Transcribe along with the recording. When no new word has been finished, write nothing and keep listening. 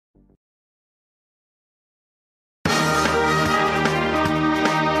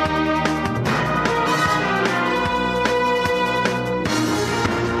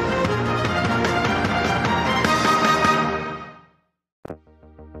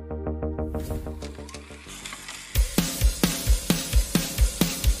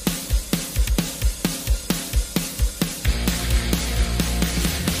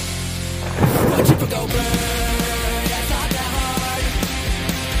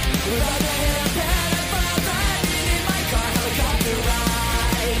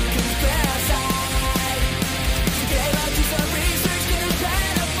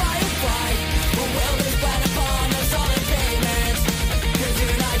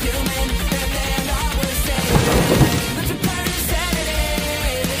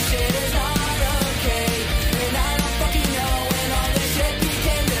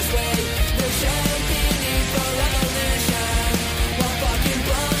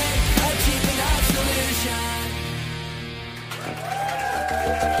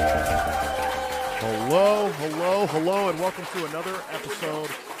Hello, and welcome to another episode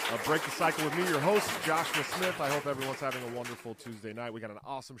of Break the Cycle with me, your host, Joshua Smith. I hope everyone's having a wonderful Tuesday night. We got an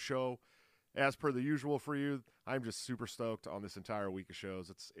awesome show, as per the usual for you. I'm just super stoked on this entire week of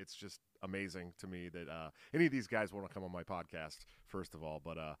shows. It's just amazing to me that any of these guys want to come on my podcast, first of all.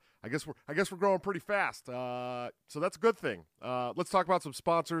 But I guess we're growing pretty fast, so that's a good thing. Let's talk about some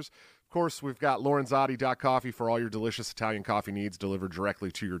sponsors. Of course, we've got Lorenzotti.coffee for all your delicious Italian coffee needs delivered directly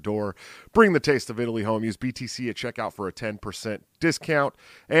to your door. Bring the taste of Italy home. Use BTC at checkout for a 10% discount.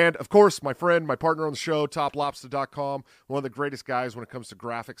 And, of course, my friend, my partner on the show, TopLobster.com, one of the greatest guys when it comes to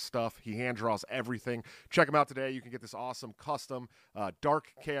graphic stuff. He hand draws everything. Check him out today. You can get this awesome custom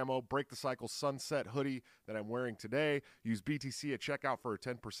dark camo Break the Cycle sunset hoodie that I'm wearing today. Use BTC at checkout for a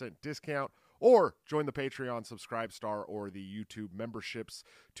 10% discount. Or join the Patreon, Subscribestar, or the YouTube memberships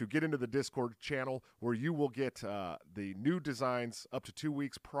to get into the Discord channel where you will get the new designs up to 2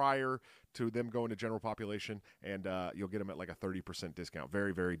 weeks prior to them going to general population, and you'll get them at like a 30% discount.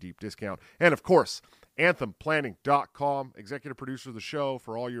 Very, very deep discount. And, of course, AnthemPlanning.com, executive producer of the show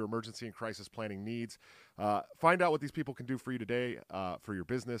for all your emergency and crisis planning needs. Find out what these people can do for you today for your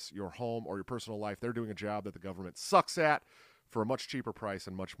business, your home, or your personal life. They're doing a job that the government sucks at, for a much cheaper price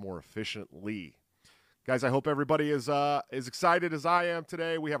and much more efficiently. Guys, I hope everybody is as excited as I am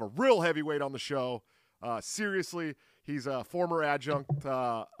today. We have a real heavyweight on the show. Seriously, he's a former adjunct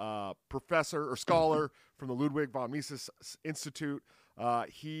professor or scholar from the Ludwig von Mises Institute.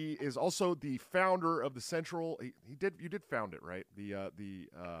 He is also the founder of the Central. You did found it, right?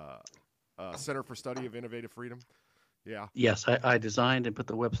 The Center for Study of Innovative Freedom. Yeah. Yes, I designed and put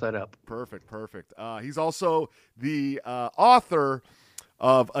the website up. Perfect. He's also the author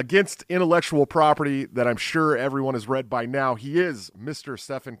of Against Intellectual Property that I'm sure everyone has read by now. He is Mr.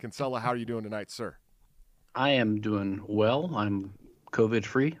 Stephan Kinsella. How are you doing tonight, sir? I am doing well. I'm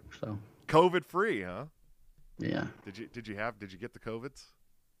COVID-free, so. COVID-free, huh? Yeah. Did you get the COVIDs?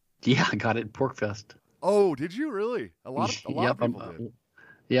 Yeah, I got it at PorcFest. Oh, did you really? A lot of people did.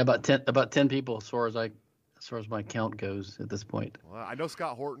 Yeah, about 10 people as far as my count goes at this point. Well, I know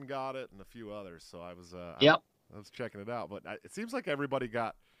Scott Horton got it and a few others, so I was I was checking it out. But it seems like everybody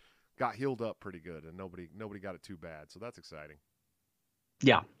got healed up pretty good, and nobody got it too bad. So that's exciting.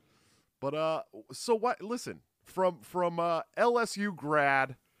 Yeah. But so what? Listen, from LSU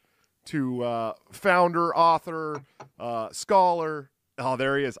grad to founder, author, scholar. Oh,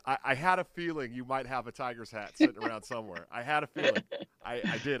 there he is. I had a feeling you might have a Tigers hat sitting around somewhere. I had a feeling.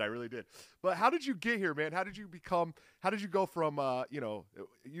 I did. I really did. But how did you get here, man? How did you go from,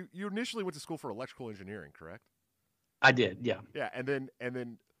 you initially went to school for electrical engineering, correct? I did, yeah. Yeah, and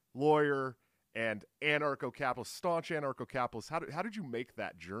then lawyer and anarcho-capitalist, staunch anarcho-capitalist. How did you make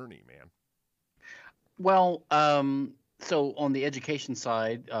that journey, man? Well, so on the education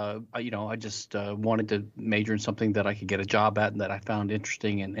side, I just wanted to major in something that I could get a job at and that I found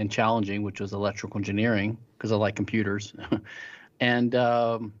interesting and challenging, which was electrical engineering, because I like computers. And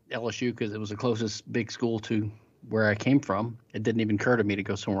LSU, because it was the closest big school to where I came from. It didn't even occur to me to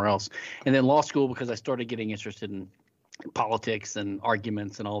go somewhere else. And then law school, because I started getting interested in politics and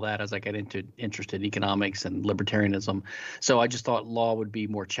arguments and all that as I got interested in economics and libertarianism. So I just thought law would be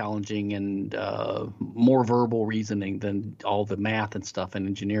more challenging and more verbal reasoning than all the math and stuff and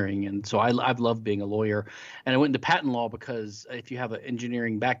engineering. And so I've loved being a lawyer. And I went into patent law because if you have an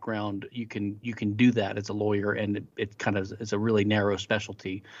engineering background, you can do that as a lawyer, and it kind of is a really narrow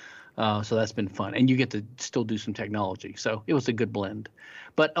specialty. So that's been fun. And you get to still do some technology. So it was a good blend.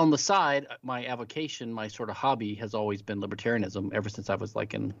 But on the side, my avocation, my sort of hobby has always been libertarianism ever since I was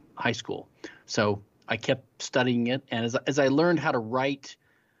like in high school. So I kept studying it. And as I learned how to write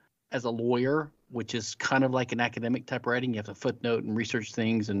as a lawyer, which is kind of like an academic type writing, you have to footnote and research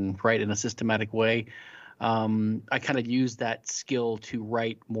things and write in a systematic way. I kind of used that skill to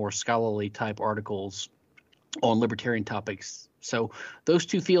write more scholarly type articles on libertarian topics. So those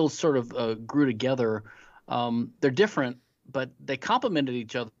two fields sort of grew together. They're different, but they complemented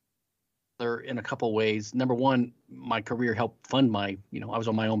each other in a couple ways. Number one, my career helped fund my, I was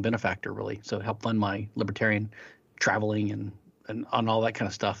on my own benefactor really, so it helped fund my libertarian traveling and on all that kind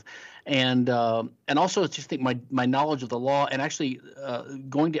of stuff. And also just think my knowledge of the law, and actually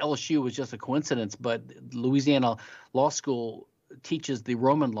going to LSU was just a coincidence, but Louisiana Law School teaches the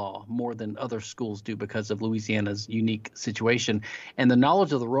Roman law more than other schools do because of Louisiana's unique situation. And the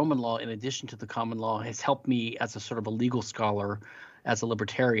knowledge of the Roman law, in addition to the common law, has helped me as a sort of a legal scholar, as a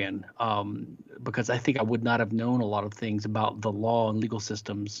libertarian, because I think I would not have known a lot of things about the law and legal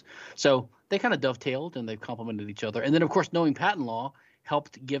systems. So they kind of dovetailed and they complemented each other. And then, of course, knowing patent law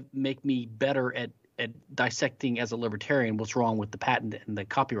helped make me better at dissecting as a libertarian what's wrong with the patent and the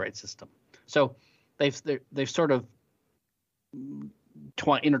copyright system. So they've sort of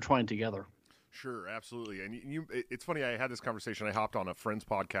intertwined together. Sure, absolutely. And it's funny, I had this conversation. I hopped on a friend's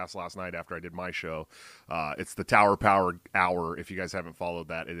podcast last night after I did my show. It's the Tower Power Hour. If you guys haven't followed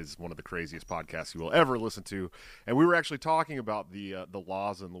that, it is one of the craziest podcasts you will ever listen to. And we were actually talking about the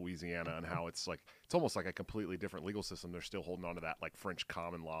laws in Louisiana and how it's almost like a completely different legal system. They're still holding on to that like French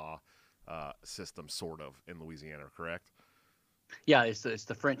common law system, sort of, in Louisiana, correct? Yeah, it's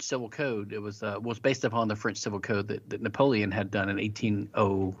the French Civil Code. It was based upon the French Civil Code that Napoleon had done in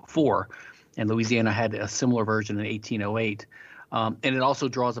 1804, and Louisiana had a similar version in 1808. And it also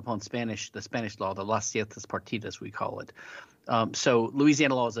draws upon the Spanish law, the Las Ciertas Partidas, we call it. So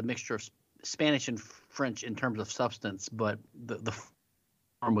Louisiana law is a mixture of Spanish and French in terms of substance, but the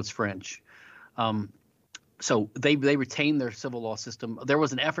form was French. So they retained their civil law system. There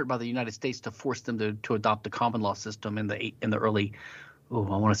was an effort by the United States to force them to adopt the common law system in the early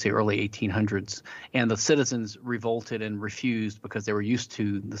 1800s, and the citizens revolted and refused because they were used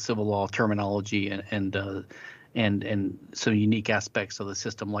to the civil law terminology and some unique aspects of the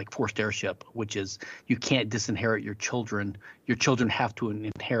system, like forced heirship, which is you can't disinherit your children. Your children have to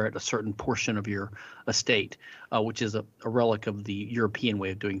inherit a certain portion of your estate, which is a relic of the European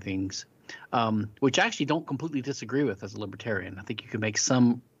way of doing things. Which I actually don't completely disagree with as a libertarian. I think you can make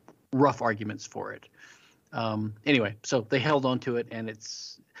some rough arguments for it. Anyway, so they held on to it, and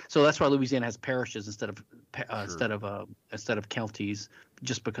so that's why Louisiana has parishes instead of counties,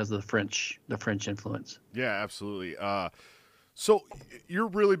 just because of the French influence. Yeah, absolutely. So you're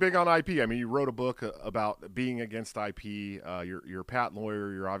really big on IP. I mean, you wrote a book about being against IP. You're a patent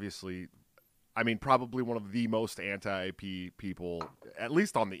lawyer. You're obviously, I mean, probably one of the most anti-IP people, at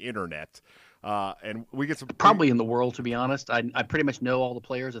least on the internet. And we get some probably in the world, to be honest. I pretty much know all the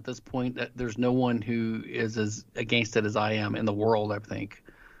players at this point. There's no one who is as against it as I am in the world, I think.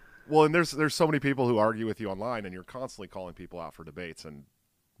 Well, and there's so many people who argue with you online, and you're constantly calling people out for debates, and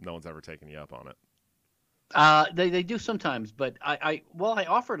no one's ever taken you up on it. They do sometimes, but I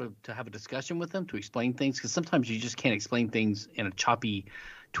offer to have a discussion with them to explain things, because sometimes you just can't explain things in a choppy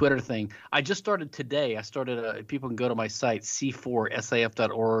Twitter thing. I just started today. People can go to my site,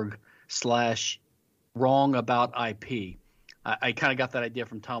 c4saf.org/wrong-about-IP. I kind of got that idea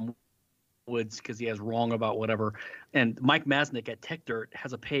from Tom Woods because he has wrong about whatever. And Mike Masnick at TechDirt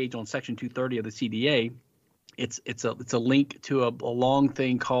has a page on Section 230 of the CDA. It's a link to a long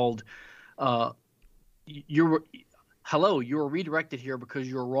thing called you were redirected here because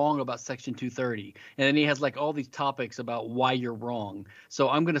you're wrong about Section 230. And then he has like all these topics about why you're wrong. So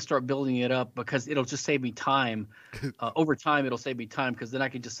I'm going to start building it up because it'll just save me time. Over time, it'll save me time because then I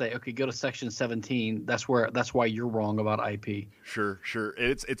can just say, okay, go to Section 17. That's why you're wrong about IP. Sure.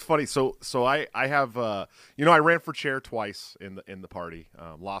 It's funny. So I have I ran for chair twice in the party.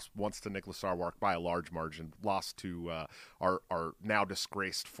 Lost once to Nicholas Sarwark by a large margin. Lost to our now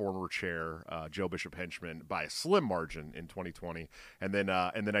disgraced former chair Joe Bishop Henchman by a slim margin in 2020, and then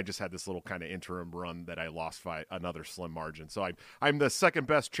I just had this little kind of interim run that I lost by another slim margin. So I'm the second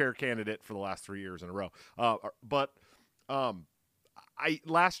best chair candidate for the last 3 years in a row.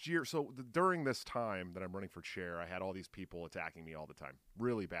 Last year, so during this time that I'm running for chair, I had all these people attacking me all the time,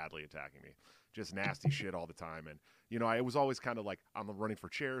 really badly attacking me, just nasty shit all the time. And I was always kind of like, I'm running for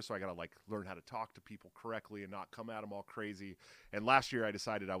chair, so I got to like learn how to talk to people correctly and not come at them all crazy. And last year I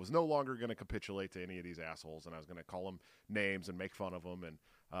decided I was no longer going to capitulate to any of these assholes, and I was going to call them names and make fun of them. And,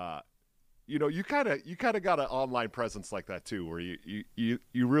 you kind of got an online presence like that too, where you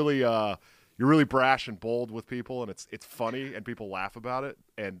really, you're really brash and bold with people, and it's funny and people laugh about it.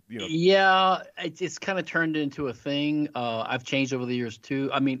 And, Yeah, it's kind of turned into a thing. I've changed over the years too.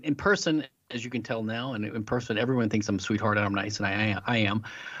 I mean, in person, as you can tell now, and in person, everyone thinks I'm a sweetheart and I'm nice, and I am.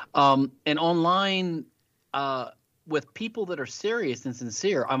 And online, with people that are serious and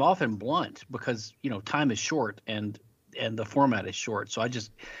sincere, I'm often blunt because time is short and the format is short. So I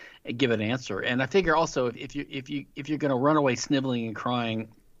just give an answer. And I figure also if you're going to run away sniveling and crying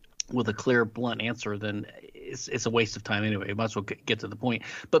with a clear, blunt answer, then it's a waste of time anyway. You might as well get to the point.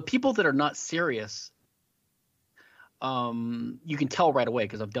 But people that are not serious, you can tell right away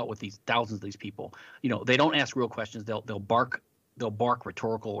because I've dealt with these thousands of these people. They don't ask real questions. They'll bark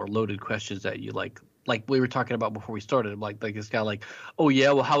rhetorical or loaded questions at you like we were talking about before we started. Like this guy, like, oh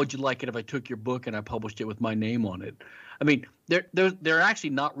yeah, well, how would you like it if I took your book and I published it with my name on it? I mean, they're actually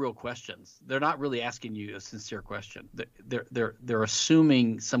not real questions. They're not really asking you a sincere question. They're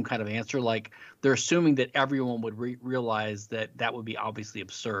assuming some kind of answer. Like they're assuming that everyone would realize that would be obviously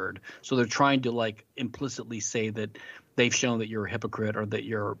absurd. So they're trying to like implicitly say that they've shown that you're a hypocrite or that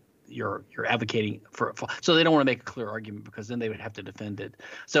you're advocating for. So they don't want to make a clear argument because then they would have to defend it.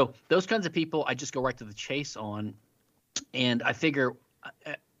 So those kinds of people, I just go right to the chase on, and I figure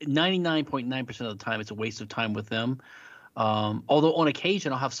 99.9% of the time it's a waste of time with them. Although on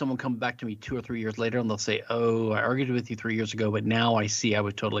occasion I'll have someone come back to me 2 or 3 years later and they'll say, "Oh, I argued with you 3 years ago, but now I see I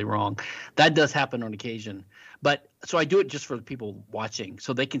was totally wrong." That does happen on occasion. But so I do it just for the people watching,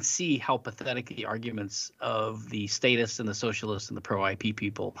 so they can see how pathetic the arguments of the statists and the socialists and the pro-IP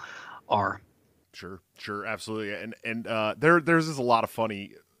people are. Sure, absolutely. And there's a lot of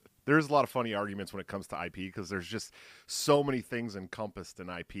funny. There's a lot of funny arguments when it comes to IP because there's just so many things encompassed in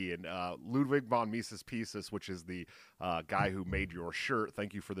IP. And Ludwig von Mises Pieces, which is the guy who made your shirt,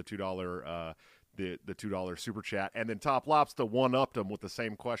 thank you for the $2 the $2 super chat. And then Top Lobster one-upped him with the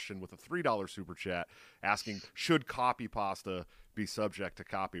same question with a $3 super chat, asking, should copy pasta be subject to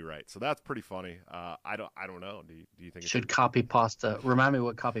copyright? So that's pretty funny. I don't know. Do you think should copy pasta? Remind me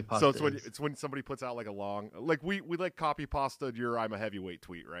what copy pasta so it's when somebody puts out like a long, like we like copy pasta your I'm a heavyweight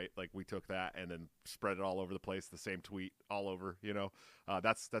tweet, right? Like we took that and then spread it all over the place, the same tweet all over,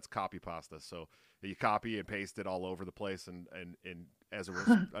 that's copy pasta. So you copy and paste it all over the place and as a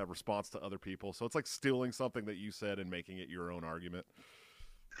response to other people. So it's like stealing something that you said and making it your own argument.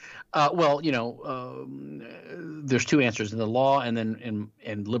 There's two answers in the law and then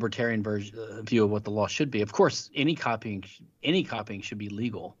in libertarian view of what the law should be. Of course, any copying should be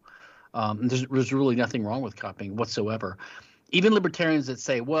legal. There's really nothing wrong with copying whatsoever. Even libertarians that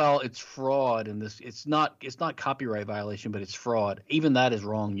say, well, it's fraud and it's not copyright violation, but it's fraud. Even that is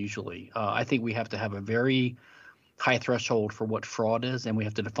wrong usually. I think we have to have a very high threshold for what fraud is, and we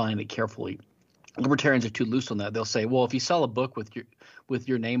have to define it carefully. Libertarians are too loose on that. They'll say, well, if you sell a book with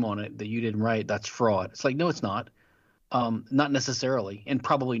your name on it that you didn't write, that's fraud. It's like, no, it's not. Not necessarily, and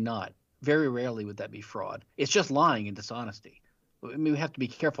probably not. Very rarely would that be fraud. It's just lying and dishonesty. I mean, we have to be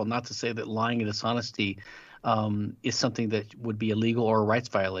careful not to say that lying and dishonesty is something that would be illegal or a rights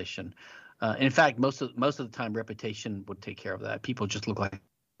violation. In fact, most of the time, reputation would take care of that. People just look like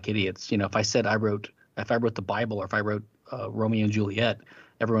idiots. If I said if I wrote the Bible or if I wrote Romeo and Juliet,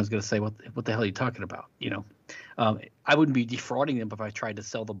 everyone's going to say, what the hell are you talking about? I wouldn't be defrauding them if I tried to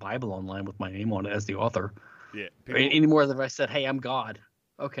sell the Bible online with my name on it as the author. Yeah. Any more than if I said, hey, I'm God.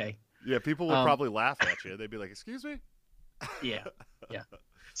 Okay. Yeah, people would probably laugh at you. They'd be like, excuse me? Yeah.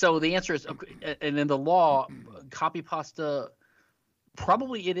 So the answer is, and in the law, copy pasta,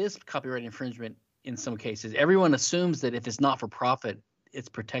 probably it is copyright infringement in some cases. Everyone assumes that if it's not for profit, it's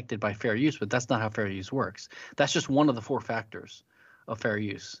protected by fair use, but that's not how fair use works. That's just one of the 4 factors of fair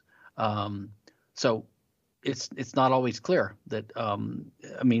use. So it's not always clear that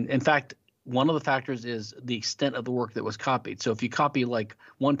in fact, one of the factors is the extent of the work that was copied. So if you copy like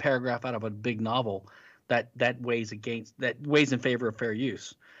one paragraph out of a big novel, that weighs in favor of fair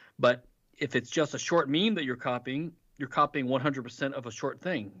use. But if it's just a short meme that you're copying 100% of a short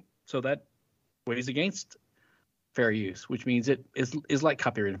thing. So that weighs against fair use, which means it is like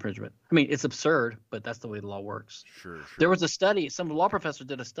copyright infringement. I mean, it's absurd, but that's the way the law works. Sure. There was a study, some law professor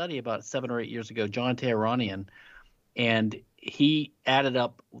did a study about 7 or 8 years ago, John Teheranian, and he added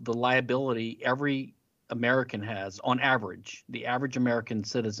up the liability every American has on average, the average American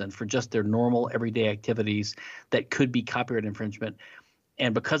citizen, for just their normal everyday activities that could be copyright infringement.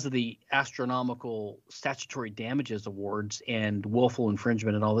 And because of the astronomical statutory damages awards and willful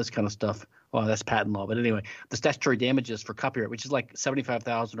infringement and all this kind of stuff, well, that's patent law. But anyway, the statutory damages for copyright, which is like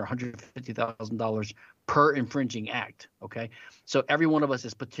 $75,000 or $150,000 per infringing act. Okay. So every one of us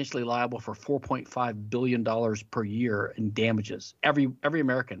is potentially liable for $4.5 billion per year in damages. Every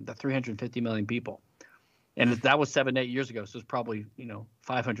American, the 350 million people. And that was 7, 8 years ago. So it's probably,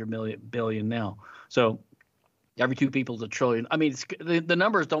 500 billion now. So every 2 people is $1 trillion. I mean, the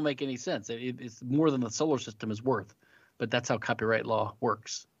numbers don't make any sense. It's more than the solar system is worth, but that's how copyright law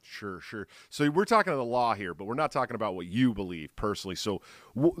works. Sure, sure. So we're talking to the law here, but we're not talking about what you believe personally. So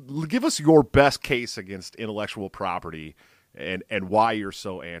give us your best case against intellectual property and why you're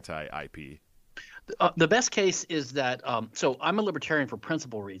so anti-IP. The best case is that so I'm a libertarian for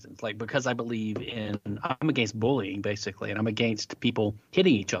principle reasons, like because I'm against bullying basically, and I'm against people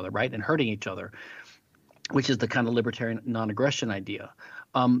hitting each other, right, and hurting each other, which is the kind of libertarian non-aggression idea.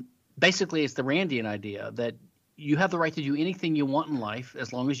 Basically, it's the Randian idea that you have the right to do anything you want in life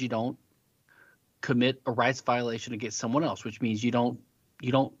as long as you don't commit a rights violation against someone else, which means you don't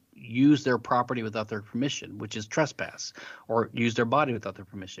use their property without their permission, which is trespass, or use their body without their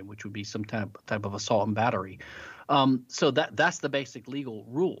permission, which would be some type of assault and battery. So that's the basic legal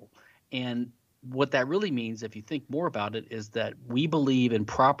rule. And what that really means, if you think more about it, is that we believe in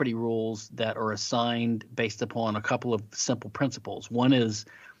property rules that are assigned based upon a couple of simple principles. One is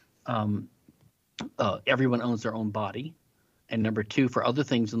everyone owns their own body. And number two, for other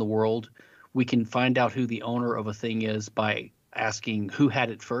things in the world, we can find out who the owner of a thing is by asking who had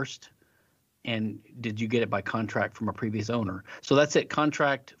it first and did you get it by contract from a previous owner. So that's it: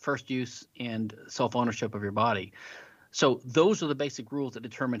 contract, first use, and self-ownership of your body. So those are the basic rules that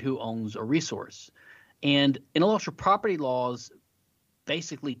determine who owns a resource. And intellectual property laws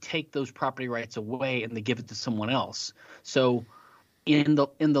basically take those property rights away and they give it to someone else. So in the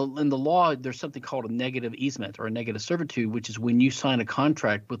law, there's something called a negative easement or a negative servitude, which is when you sign a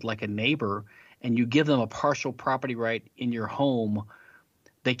contract with like a neighbor and you give them a partial property right in your home.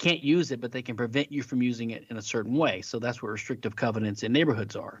 They can't use it, but they can prevent you from using it in a certain way. So that's what restrictive covenants in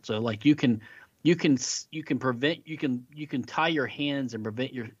neighborhoods are. So like you can tie your hands and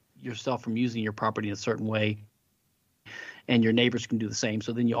prevent yourself from using your property in a certain way, and your neighbors can do the same.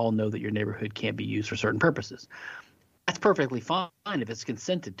 So then you all know that your neighborhood can't be used for certain purposes. That's perfectly fine if it's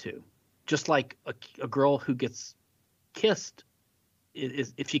consented to. Just like a girl who gets kissed,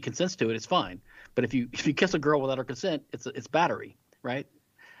 if she consents to it, it's fine. But if you kiss a girl without her consent, it's battery, right?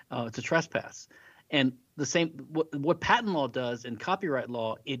 It's a trespass. And the same what patent law does and copyright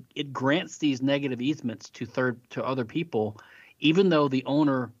law, it grants these negative easements to other people, even though the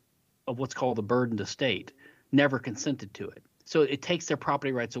owner of what's called the burdened estate never consented to it. So it takes their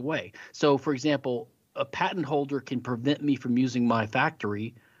property rights away. So, for example, a patent holder can prevent me from using my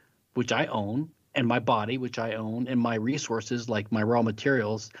factory, which I own, and my body, which I own, and my resources, like my raw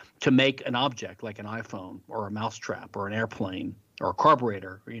materials, to make an object like an iPhone or a mousetrap or an airplane or a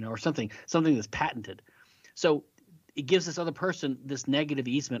carburetor, or something that's patented. So it gives this other person this negative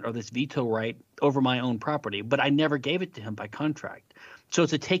easement or this veto right over my own property, but I never gave it to him by contract. So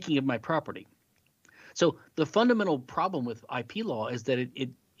it's a taking of my property. So the fundamental problem with IP law is that it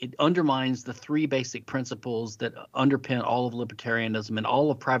undermines the three basic principles that underpin all of libertarianism and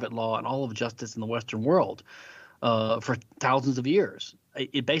all of private law and all of justice in the Western world for thousands of years.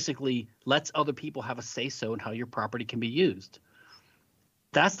 It basically lets other people have a say-so in how your property can be used.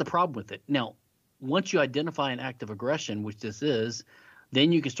 That's the problem with it. Now, once you identify an act of aggression, which this is,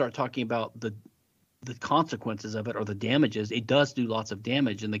 then you can start talking about the consequences of it or the damages. It does do lots of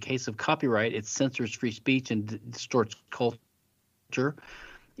damage. In the case of copyright, it censors free speech and distorts culture.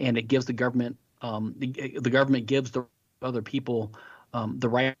 And it gives the government the government gives the other people the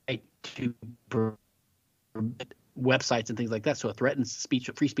right to websites and things like that. So it threatens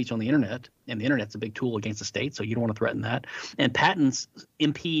free speech on the internet, and the internet's a big tool against the state. So you don't want to threaten that. And patents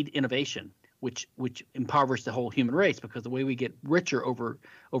impede innovation, which impovers the whole human race, because the way we get richer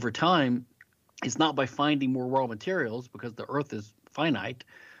over time is not by finding more raw materials, because the earth is finite,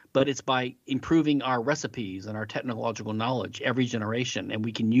 but it's by improving our recipes and our technological knowledge every generation. And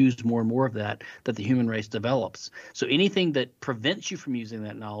we can use more and more of that the human race develops. So anything that prevents you from using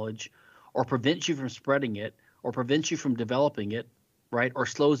that knowledge, or prevents you from spreading it, or prevents you from developing it, right, or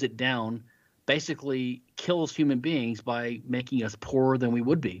slows it down, basically kills human beings by making us poorer than we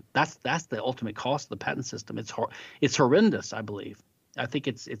would be. That's the ultimate cost of the patent system. It's horrendous, I believe. I think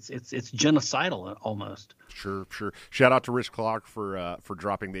it's genocidal almost. Sure. Shout out to Rich Clark for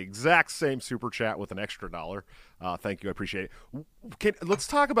dropping the exact same super chat with an extra $1. Thank you, I appreciate it. Let's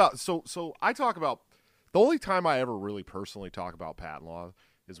talk about so I talk about the only time I ever really personally talk about patent law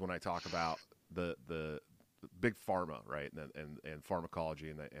is when I talk about the big pharma, right, and pharmacology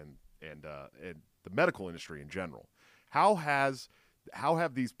and the medical industry in general. How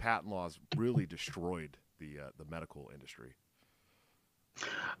have these patent laws really destroyed the medical industry?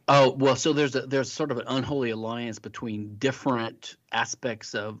 Oh, well, so there's sort of an unholy alliance between different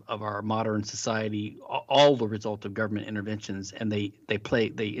aspects of our modern society, all the result of government interventions, and they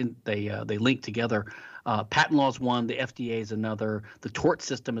link together. Patent law is one, the FDA is another, the tort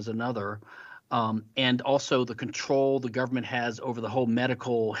system is another. and also the control the government has over the whole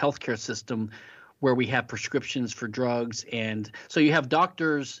medical healthcare system, where we have prescriptions for drugs. And so you have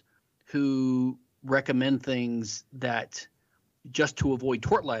doctors who recommend things that just to avoid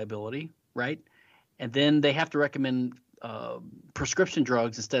tort liability, right? And then they have to recommend prescription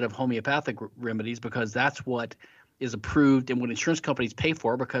drugs instead of homeopathic remedies, because that's what is approved and what insurance companies pay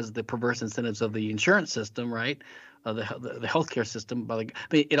for because of the perverse incentives of the insurance system, right? The healthcare system.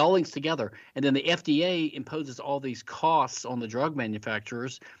 It all links together. And then the FDA imposes all these costs on the drug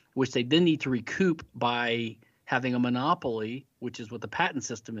manufacturers, which they then need to recoup by having a monopoly, which is what the patent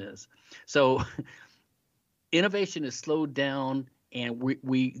system is. So innovation is slowed down, and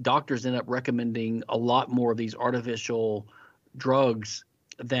we doctors end up recommending a lot more of these artificial drugs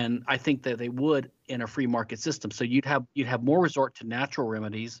than I think that they would in a free market system. So you'd have more resort to natural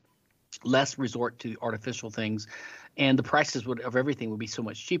remedies, less resort to artificial things, and the prices of everything would be so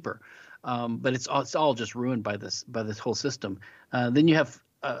much cheaper. But it's all just ruined by this whole system. Then you have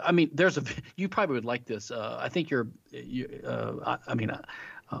you probably would like this. I think on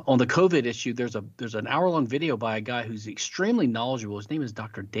the COVID issue, there's an hour-long video by a guy who's extremely knowledgeable. His name is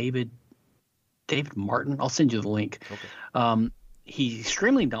Dr. David Martin. I'll send you the link. Okay. He's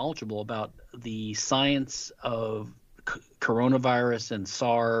extremely knowledgeable about the science of coronavirus and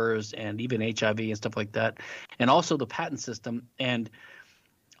SARS and even HIV and stuff like that, and also the patent system. And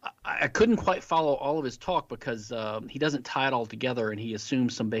I couldn't quite follow all of his talk because he doesn't tie it all together, and he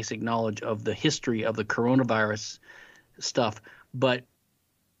assumes some basic knowledge of the history of the coronavirus stuff. But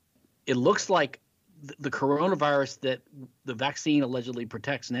it looks like the coronavirus that the vaccine allegedly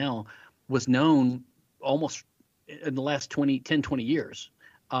protects now was known almost in the last 10, 20 years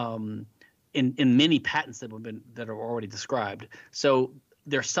in many patents that are already described. So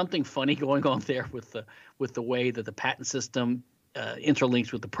there's something funny going on there with the way that the patent system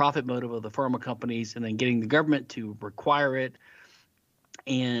interlinks with the profit motive of the pharma companies, and then getting the government to require it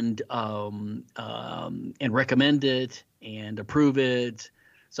and recommend it and approve it.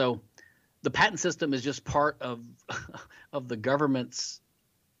 So the patent system is just part of the government's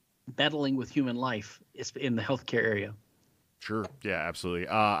meddling with human life in the healthcare area. Sure. Yeah, absolutely.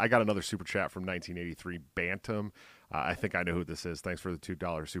 I got another super chat from 1983 Bantam. I think I know who this is. Thanks for the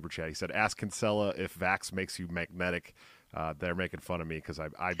 $2 super chat. He said, "Ask Kinsella if Vax makes you magnetic." They're making fun of me because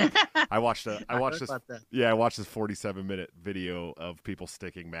I watched this 47-minute video of people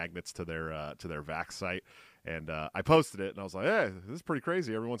sticking magnets to their Vax site, and I posted it, and I was like, "Hey, this is pretty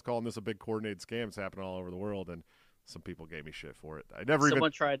crazy. Everyone's calling this a big coordinated scam. It's happening all over the world," and some people gave me shit for it.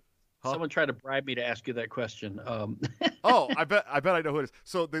 Someone tried to bribe me to ask you that question. Oh, I bet I know who it is.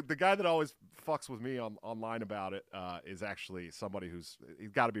 So the guy that always fucks with me online about it is actually somebody he's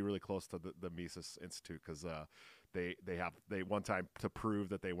got to be really close to the Mises Institute, because they one time, to prove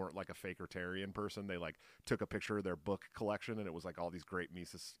that they weren't like a fakertarian person, they like took a picture of their book collection, and it was like all these great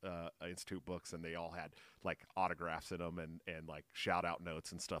Mises Institute books, and they all had like autographs in them and like shout out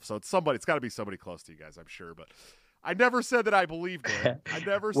notes and stuff. So it's got to be somebody close to you guys, I'm sure, but I never said that I believed it. I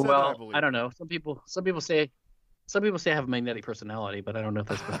never said that I believed it. I don't know. Some people say I have a magnetic personality, but I don't know if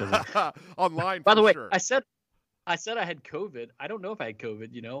that's because of online. By the way, sure. I said I had COVID. I don't know if I had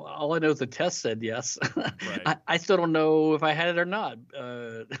COVID. You know, all I know is the test said yes. Right. I still don't know if I had it or not.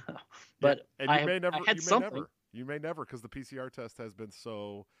 But and you may never. You may never, because the PCR test has been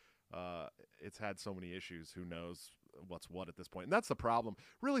so. It's had so many issues. Who knows what's what at this point? And that's the problem.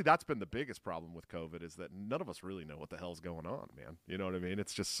 Really, that's been the biggest problem with COVID, is that none of us really know what the hell's going on, man. You know what I mean?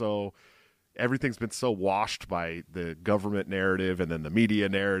 It's just so. Everything's been so washed by the government narrative, and then the media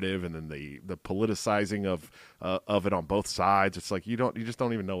narrative, and then the politicizing of it on both sides. It's like you just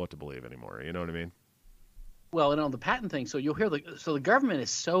don't even know what to believe anymore. You know what I mean? Well, and on the patent thing, so you'll hear the government is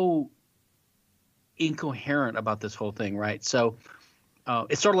so incoherent about this whole thing, right? So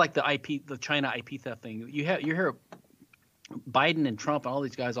it's sort of like the China IP theft thing. You hear Biden and Trump and all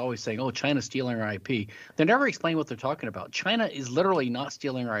these guys always saying, "Oh, China's stealing our IP." They never explain what they're talking about. China is literally not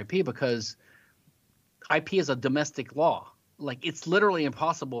stealing our IP, because IP is a domestic law. Like, it's literally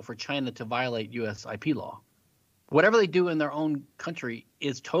impossible for China to violate U.S. IP law. Whatever they do in their own country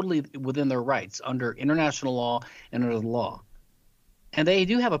is totally within their rights under international law and under the law. And they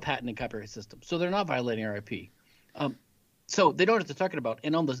do have a patent and copyright system, so they're not violating our IP. So they know what they're talking about.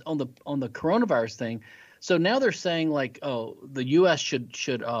 And on the coronavirus thing. So now they're saying, like, oh, the U.S.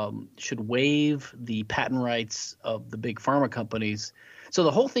 should waive the patent rights of the big pharma companies. So the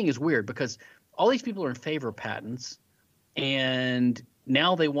whole thing is weird, because all these people are in favor of patents, and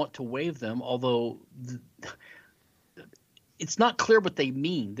now they want to waive them. Although it's not clear what they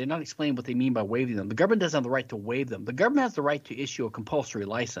mean. They're not explaining what they mean by waiving them. The government doesn't have the right to waive them. The government has the right to issue a compulsory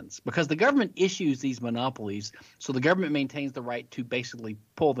license because the government issues these monopolies, so the government maintains the right to basically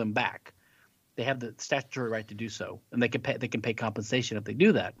pull them back. They have the statutory right to do so, and they can pay compensation if they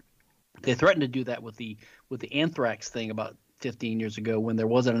do that. They threatened to do that with the anthrax thing about 15 years ago when there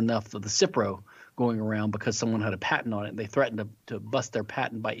wasn't enough of the Cipro going around because someone had a patent on it. And they threatened to bust their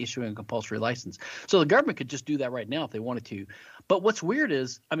patent by issuing a compulsory license. So the government could just do that right now if they wanted to. But what's weird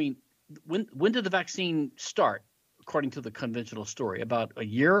is, I mean, when did the vaccine start? According to the conventional story, about a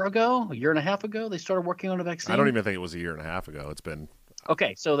year and a half ago, they started working on a vaccine. I don't even think it was a year and a half ago. It's been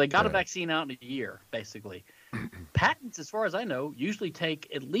okay. So they got a vaccine out in a year, basically. Patents, as far as I know, usually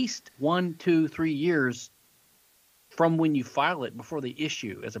take at least 1, 2, 3 years from when you file it before they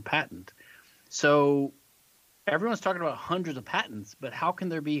issue as a patent. So everyone's talking about hundreds of patents, but how can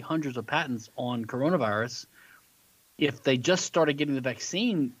there be hundreds of patents on coronavirus if they just started getting the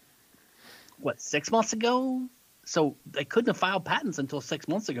vaccine, 6 months ago? So they couldn't have filed patents until 6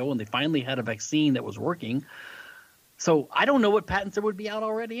 months ago when they finally had a vaccine that was working. So I don't know what patents there would be out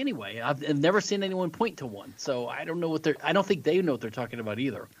already anyway. I've never seen anyone point to one. So I don't know I don't think they know what they're talking about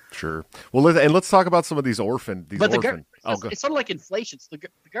either. Sure. Well, let's talk about some of these orphan. It's sort of like inflation. So the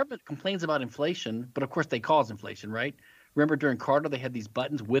government complains about inflation, but of course they cause inflation, right? Remember during Carter, they had these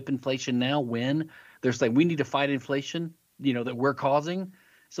buttons, whip inflation now, win. There's like, we need to fight inflation, that we're causing.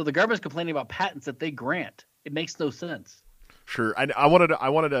 So the government's complaining about patents that they grant. It makes no sense. Sure. I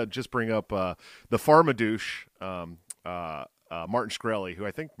wanted to just bring up the pharmadouche, Martin Shkreli, who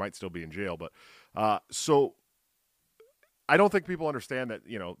I think might still be in jail. But so I don't think people understand that,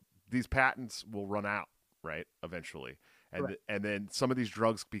 these patents will run out, right, eventually. And then some of these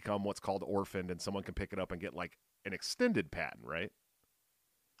drugs become what's called orphaned, and someone can pick it up and get like an extended patent, right?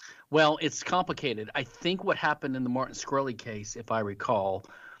 Well, it's complicated. I think what happened in the Martin Shkreli case, if I recall,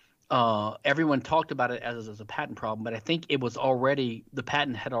 everyone talked about it as a patent problem, but I think the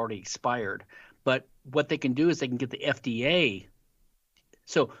patent had already expired. But what they can do is they can get the FDA.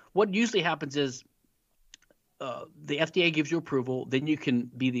 So what usually happens is the FDA gives you approval, then you can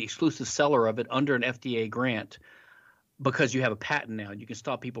be the exclusive seller of it under an FDA grant because you have a patent now. You can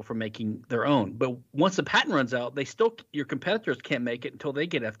stop people from making their own. But once the patent runs out, your competitors can't make it until they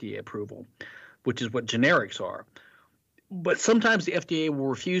get FDA approval, which is what generics are. But sometimes the FDA will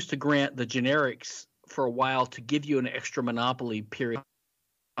refuse to grant the generics for a while to give you an extra monopoly period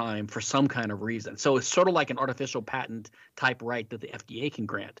time for some kind of reason. So it's sort of like an artificial patent type right that the FDA can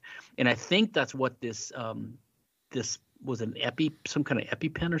grant. And I think that's what this was some kind of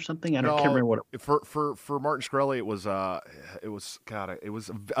EpiPen or something. I can't remember what it was. For Martin Shkreli, it was a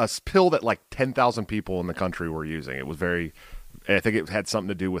pill that like 10,000 people in the country were using. It was I think it had something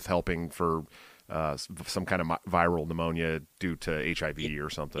to do with helping for some kind of viral pneumonia due to HIV or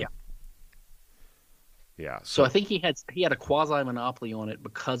something. Yeah. So I think he had a quasi monopoly on it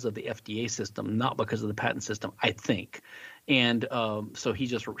because of the FDA system, not because of the patent system, I think. And so he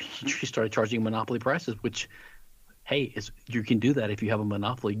started charging monopoly prices, which, hey, you can do that if you have a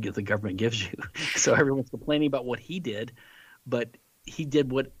monopoly the government gives you. So everyone's complaining about what he did, but he did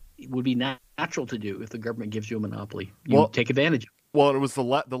what would be natural to do if the government gives you a monopoly. You take advantage of it. Well, it was the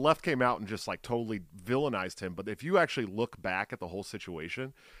left came out and just like totally villainized him. But if you actually look back at the whole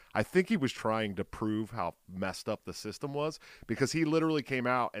situation, I think he was trying to prove how messed up the system was, because he literally came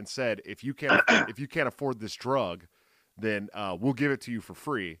out and said, if you can't afford this drug, then we'll give it to you for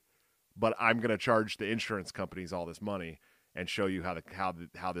free, but I'm going to charge the insurance companies all this money and show you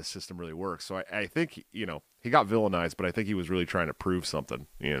how this system really works. So I think he got villainized, but I think he was really trying to prove something.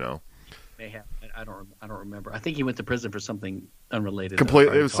 May have. I don't remember. I think he went to prison for something unrelated.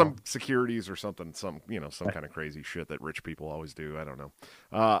 Completely. It was some securities or something. Some kind of crazy shit that rich people always do. I don't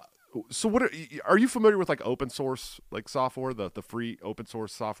know. So what are you familiar with, like open source like software, the free open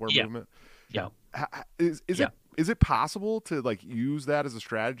source software movement? Yeah. Is it possible to like use that as a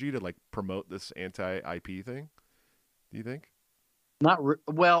strategy to like promote this anti-IP thing? Do you think?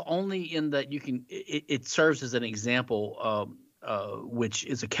 Only in that you can. It serves as an example. Which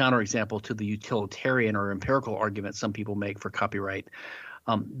is a counterexample to the utilitarian or empirical argument some people make for copyright.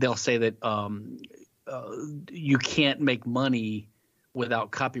 They'll say that you can't make money without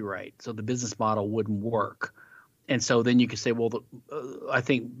copyright, so the business model wouldn't work. And so then you could say, well, I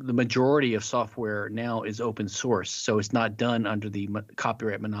think the majority of software now is open source, so it's not done under the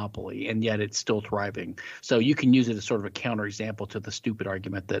copyright monopoly, and yet it's still thriving. So you can use it as sort of a counterexample to the stupid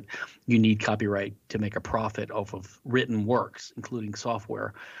argument that you need copyright to make a profit off of written works, including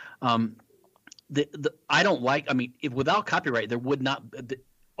software. I don't like. I mean, without copyright, there would not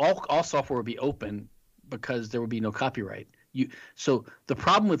all software would be open because there would be no copyright. So the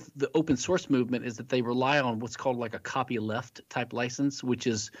problem with the open source movement is that they rely on what's called like a copyleft type license, which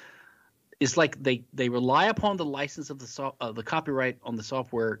is like they rely upon the license of the copyright on the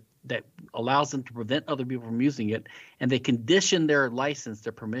software that allows them to prevent other people from using it, and they condition their license,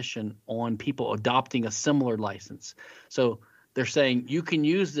 their permission, on people adopting a similar license. So they're saying you can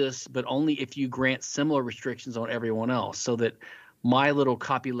use this, but only if you grant similar restrictions on everyone else, so that my little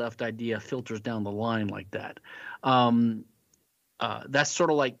copyleft idea filters down the line like that. That's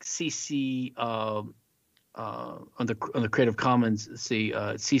sort of like CC on the Creative Commons,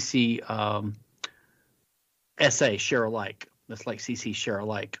 CC SA share alike. That's like CC share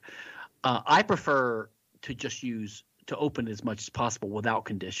alike. I prefer to just to open as much as possible without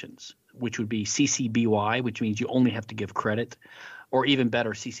conditions, which would be CC BY, which means you only have to give credit, or even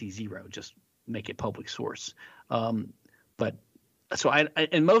better, CC 0, just make it public source. But so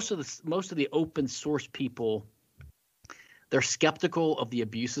and most of the open source people, they're skeptical of the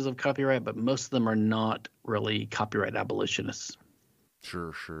abuses of copyright, but most of them are not really copyright abolitionists.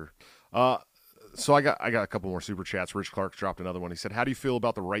 Sure. So I got a couple more super chats. Rich Clark dropped another one. He said, "How do you feel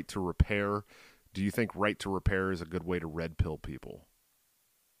about the right to repair? Do you think right to repair is a good way to red pill people?"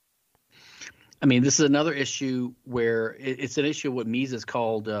 I mean, this is another issue where it's an issue of what Mises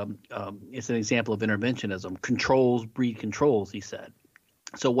called it's an example of interventionism. Controls breed controls, he said.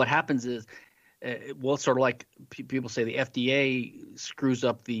 So what happens is, it's sort of like people say the FDA screws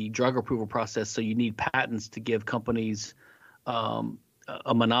up the drug approval process, so you need patents to give companies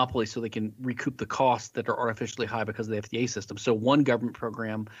a monopoly so they can recoup the costs that are artificially high because of the FDA system. So one government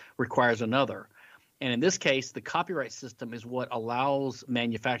program requires another. And in this case, the copyright system is what allows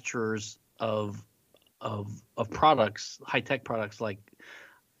manufacturers of products, high-tech products like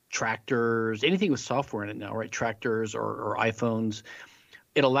tractors, anything with software in it now, right? Tractors or iPhones.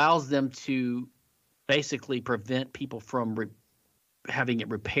 It allows them to basically prevent people from having it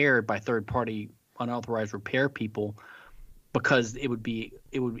repaired by third-party unauthorized repair people, because it would be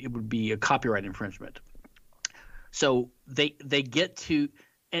a copyright infringement. So they get to,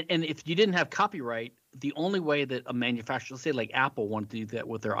 and if you didn't have copyright, the only way that a manufacturer, let's say like Apple, wanted to do that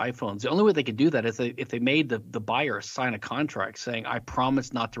with their iPhones, the only way they could do that is if they made the buyer sign a contract saying, I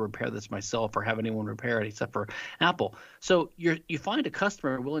promise not to repair this myself or have anyone repair it except for Apple. So you find a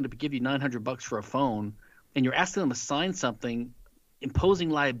customer willing to give you $900 for a phone, and you're asking them to sign something imposing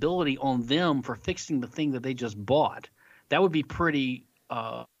liability on them for fixing the thing that they just bought. That would be pretty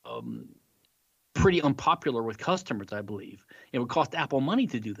unpopular with customers, I believe. It would cost Apple money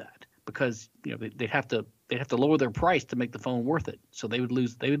to do that, because they'd have to lower their price to make the phone worth it. So they would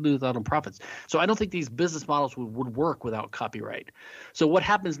lose out on profits. So I don't think these business models would work without copyright. So what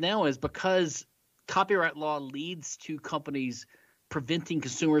happens now is, because copyright law leads to companies preventing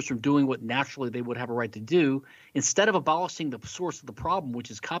consumers from doing what naturally they would have a right to do, instead of abolishing the source of the problem,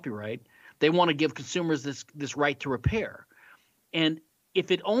 which is copyright, they want to give consumers this right to repair. And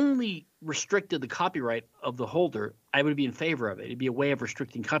if it only restricted the copyright of the holder, I would be in favor of it. It'd be a way of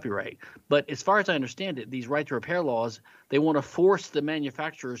restricting copyright. But as far as I understand it, these right to repair laws, they want to force the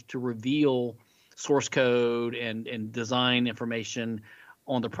manufacturers to reveal source code and design information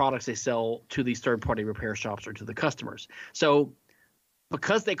on the products they sell to these third-party repair shops or to the customers. So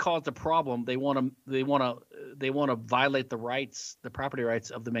because they caused a problem, they want to violate the property rights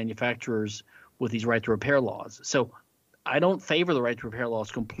of the manufacturers with these right to repair laws. So I don't favor the right to repair laws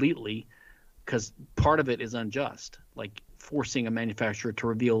completely, because part of it is unjust, like forcing a manufacturer to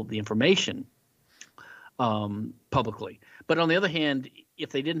reveal the information publicly. But on the other hand,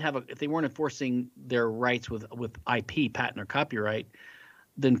 if they weren't enforcing their rights with IP, patent, or copyright,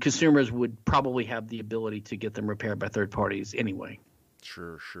 then consumers would probably have the ability to get them repaired by third parties anyway.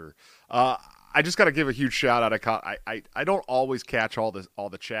 Sure. I just got to give a huge shout out. I don't always catch all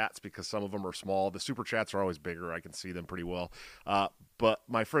the chats, because some of them are small. The super chats are always bigger. I can see them pretty well. But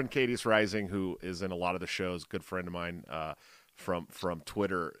my friend Cadius Rising, who is in a lot of the shows, good friend of mine from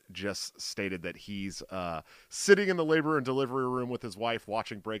Twitter, just stated that he's sitting in the labor and delivery room with his wife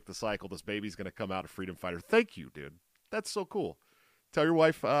watching Break the Cycle. This baby's going to come out a freedom fighter. Thank you, dude. That's so cool. Tell your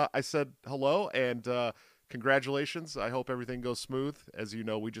wife I said hello, and congratulations. I hope everything goes smooth. As you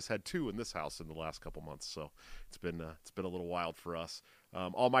know, we just had 2 in this house in the last couple months, so it's been a little wild for us.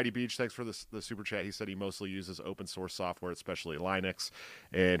 Almighty Beach, thanks for the super chat. He said he mostly uses open source software, especially Linux.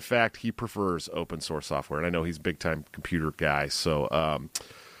 In fact, he prefers open source software, and I know he's a big time computer guy. So,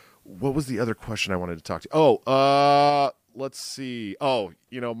 what was the other question I wanted to talk to you? Let's see.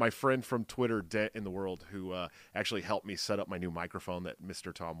 My friend from Twitter, Dent in the World, who actually helped me set up my new microphone that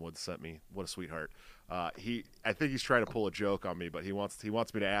Mr. Tom Woods sent me. What a sweetheart. I think he's trying to pull a joke on me, but he wants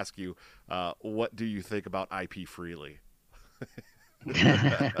me to ask you, what do you think about IP Freely?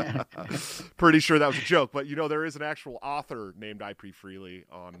 Pretty sure that was a joke, but there is an actual author named IP Freely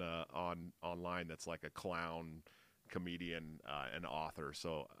on online that's like a clown comedian and author.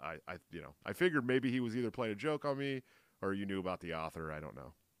 So I figured maybe he was either playing a joke on me or you knew about the author. I don't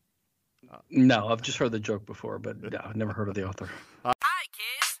know. No, I've just heard the joke before, but no, I've never heard of the author. Hi,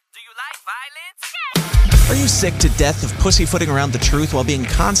 kids. Do you like violence? Are you sick to death of pussyfooting around the truth while being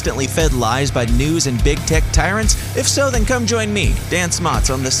constantly fed lies by news and big tech tyrants? If so, then come join me, Dan Smots,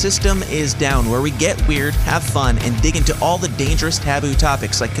 on The System is Down, where we get weird, have fun, and dig into all the dangerous taboo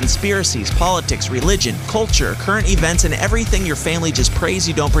topics like conspiracies, politics, religion, culture, current events, and everything your family just prays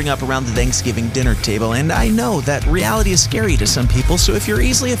you don't bring up around the Thanksgiving dinner table. And I know that reality is scary to some people, so if you're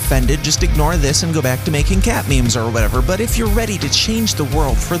easily offended, just ignore this and go back to making cat memes or whatever. But if you're ready to change the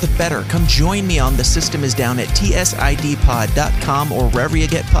world for the better, come join me on The System is Down at tsidpod.com or wherever you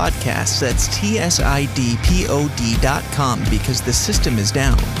get podcasts. That's tsidpod.com, because the system is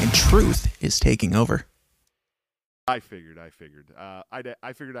down and truth is taking over. I figured. I figured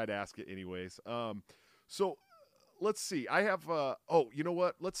I'd ask it anyways. So let's see. I have. You know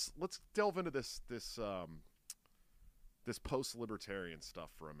what? Let's delve into this post-libertarian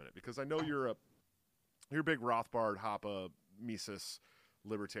stuff for a minute, because I know you're a big Rothbard, Hoppe, Mises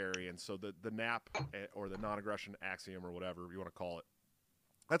libertarian. So the NAP, or the non-aggression axiom, or whatever you want to call it,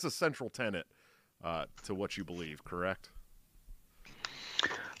 that's a central tenet to what you believe, correct?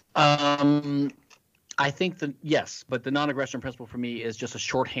 I think yes, but the non-aggression principle for me is just a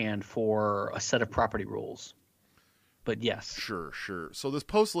shorthand for a set of property rules. But yes. Sure. So this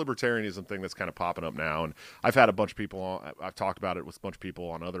post-libertarianism thing that's kind of popping up now, and I've had a bunch of people on, I've talked about it with a bunch of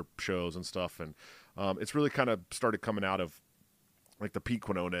people on other shows and stuff, and it's really kind of started coming out of like the Pete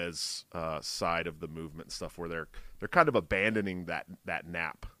Quinones side of the movement and stuff, where they're kind of abandoning that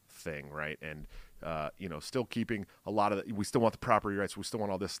NAP thing, right? And still keeping a lot of we still want the property rights, we still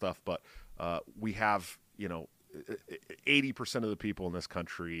want all this stuff, but we have 80% of the people in this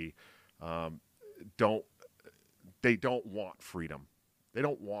country don't want freedom. They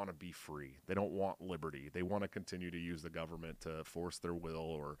don't want to be free. They don't want liberty. They want to continue to use the government to force their will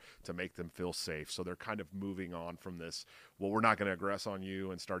or to make them feel safe. So they're kind of moving on from this, well, we're not going to aggress on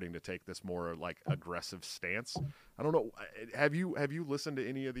you, and starting to take this more like aggressive stance. I don't know. Have you listened to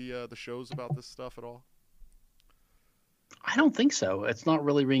any of the shows about this stuff at all? I don't think so. It's not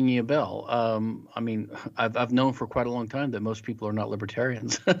really ringing a bell. I mean, I've known for quite a long time that most people are not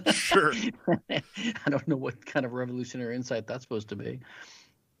libertarians. Sure. I don't know what kind of revolutionary insight that's supposed to be.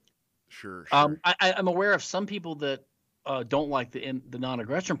 Sure. I'm aware of some people that don't like the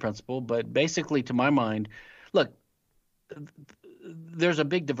non-aggression principle, but basically, to my mind, look, there's a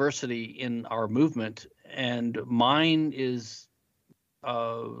big diversity in our movement, and mine is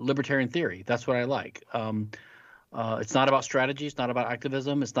libertarian theory. That's what I like. It's not about strategy. It's not about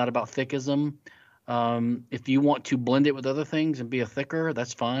activism. It's not about thickism. If you want to blend it with other things and be a thicker,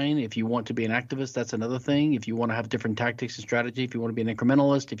 that's fine. If you want to be an activist, that's another thing. If you want to have different tactics and strategy, if you want to be an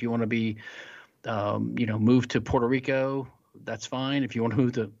incrementalist, if you want to be, move to Puerto Rico, that's fine. If you want to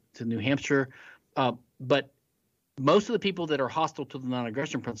move to New Hampshire. But most of the people that are hostile to the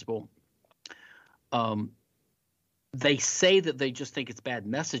non-aggression principle, they say that they just think it's bad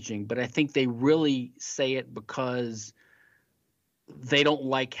messaging, but I think they really say it because they don't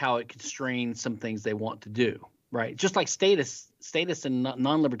like how it constrains some things they want to do, right? Just like statists and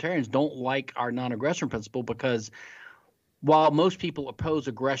non-libertarians don't like our non-aggression principle, because while most people oppose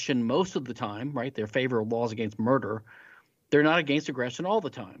aggression most of the time, right, they're in favor of laws against murder, they're not against aggression all the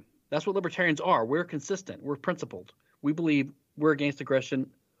time. That's what libertarians are. We're consistent. We're principled. We believe we're against aggression,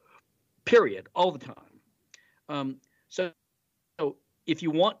 period, all the time. So if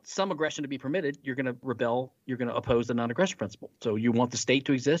you want some aggression to be permitted, you're going to rebel. You're going to oppose the non-aggression principle. So you want the state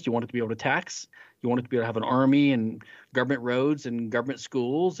to exist. You want it to be able to tax. You want it to be able to have an army and government roads and government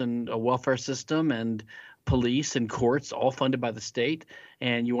schools and a welfare system and police and courts, all funded by the state.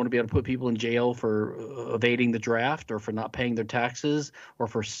 And you want to be able to put people in jail for evading the draft or for not paying their taxes or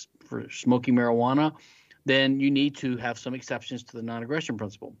for smoking marijuana. Then you need to have some exceptions to the non-aggression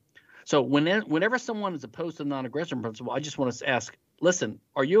principle. So whenever someone is opposed to the non-aggression principle, I just want to ask, listen,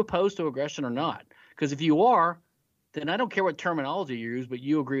 are you opposed to aggression or not? Because if you are, then I don't care what terminology you use, but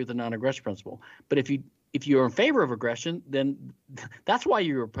you agree with the non-aggression principle. But if you're in favor of aggression, then that's why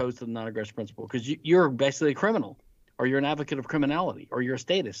you're opposed to the non-aggression principle, because you're basically a criminal, or you're an advocate of criminality, or you're a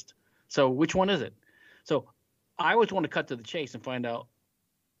statist. So which one is it? So I always want to cut to the chase and find out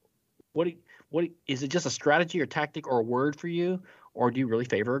what is it, just a strategy or tactic or a word for you? Or do you really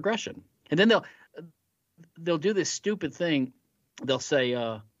favor aggression? And then they'll do this stupid thing. They'll say,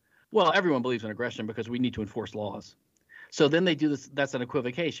 well, everyone believes in aggression because we need to enforce laws. So then they do this. That's an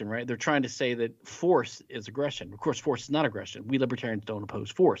equivocation, right? They're trying to say that force is aggression. Of course, force is not aggression. We libertarians don't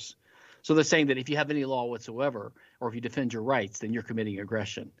oppose force. So they're saying that if you have any law whatsoever, or if you defend your rights, then you're committing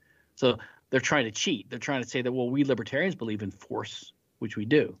aggression. So they're trying to cheat. They're trying to say that, well, we libertarians believe in force, which we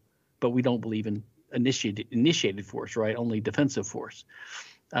do, but we don't believe in initiated force, right? Only defensive force.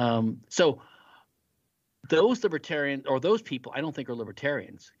 So those libertarians, or those people, I don't think are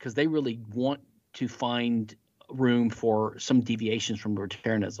libertarians, because they really want to find room for some deviations from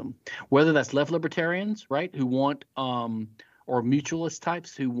libertarianism, whether that's left libertarians, right, who want or mutualist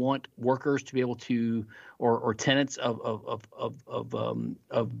types who want workers to be able to, or tenants of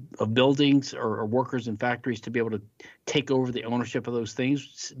buildings or workers in factories to be able to take over the ownership of those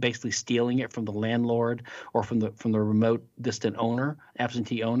things, basically stealing it from the landlord or from the remote distant owner,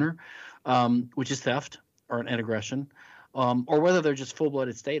 absentee owner, which is theft or an aggression, or whether they're just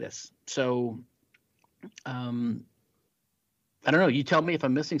full-blooded statists. So I don't know. You tell me if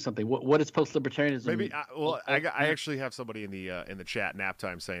I'm missing something. What is post-libertarianism? Maybe. I actually have somebody in the chat, nap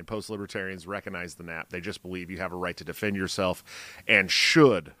time, saying post-libertarians recognize the nap. They just believe you have a right to defend yourself, and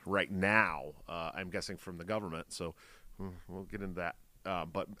should right now. I'm guessing from the government. So we'll get into that.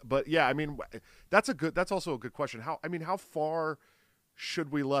 But yeah, I mean, that's also a good question. How far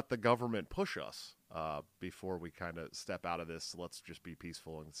should we let the government push us before we kind of step out of this? Let's just be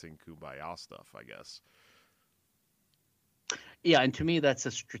peaceful and sing Kumbaya stuff, I guess. Yeah, and to me, that's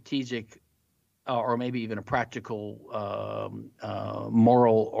a strategic, or maybe even a practical,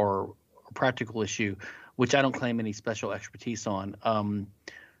 moral or practical issue, which I don't claim any special expertise on.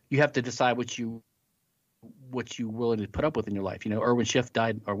 You have to decide what you're willing to put up with in your life. You know, Irwin Schiff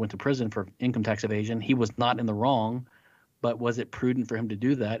died or went to prison for income tax evasion. He was not in the wrong, but was it prudent for him to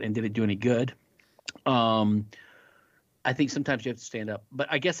do that, and did it do any good? I think sometimes you have to stand up, but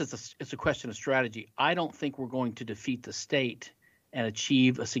I guess it's a question of strategy. I don't think we're going to defeat the state and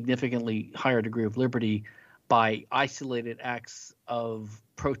achieve a significantly higher degree of liberty by isolated acts of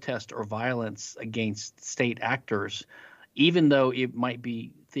protest or violence against state actors, even though it might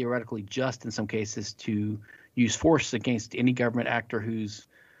be theoretically just in some cases to use force against any government actor who's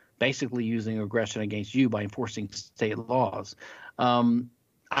basically using aggression against you by enforcing state laws.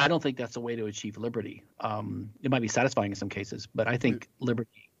 I don't think that's a way to achieve liberty. It might be satisfying in some cases, but I think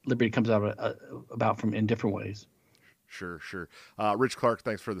liberty comes about from in different ways. Sure. Rich Clark,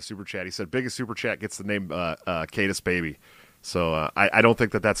 thanks for the super chat. He said biggest super chat gets the name Cadis Baby. So I don't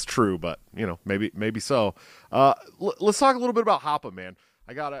think that's true, but you know, maybe so. Let's talk a little bit about Hoppe, man.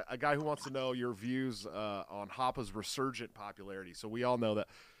 I got a guy who wants to know your views on Hoppe's resurgent popularity. So we all know that,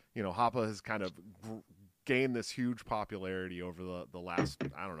 you know, Hoppe has kind of gained this huge popularity over the last,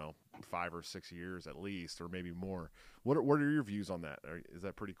 I don't know, 5 or 6 years at least, or maybe more. What are your views on that? Is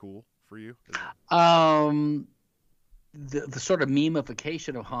that pretty cool for you? The sort of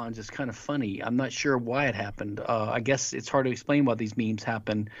memification of Hans is kind of funny. I'm not sure why it happened. I guess it's hard to explain why these memes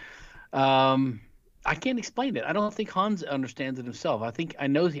happen. I can't explain it. I don't think Hans understands it himself. I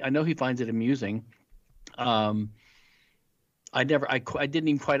know he finds it amusing. I didn't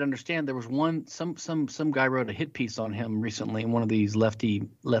even quite understand. There was some guy wrote a hit piece on him recently in one of these lefty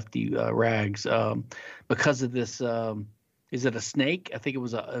rags because of this. Is it a snake? I think it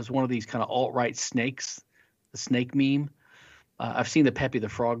was one of these kind of alt-right snakes, the snake meme. I've seen the Pepe the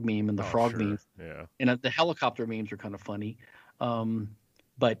Frog meme and the frog meme. Yeah. And the helicopter memes are kind of funny.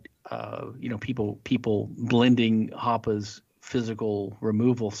 But you know, people blending Hoppe's physical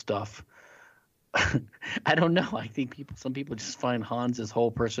removal stuff. I don't know. I think some people just find Hans's whole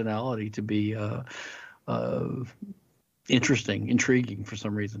personality to be interesting, intriguing for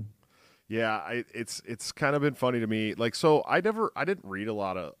some reason. Yeah, it's kind of been funny to me. Like, so I didn't read a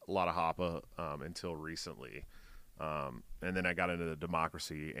lot of Hoppe until recently, and then I got into the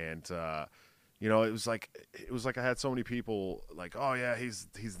Democracy, and you know, it was like I had so many people like, oh yeah, he's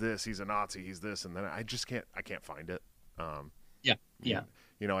this, he's a Nazi, he's this, and then I can't find it. Yeah.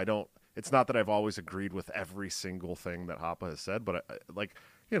 You know, I don't. It's not that I've always agreed with every single thing that Hoppe has said, but like,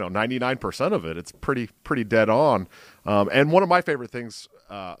 you know, 99% of it, it's pretty dead on. And one of my favorite things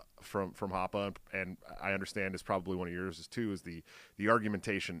from Hoppe, and I understand is probably one of yours too, is the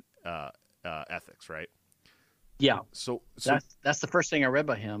argumentation ethics, right? Yeah. So that's the first thing I read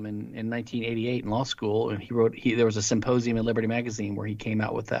by him in 1988 in law school, and there was a symposium in Liberty Magazine where he came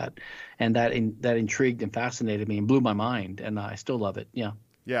out with that, and that intrigued and fascinated me and blew my mind, and I still love it. Yeah.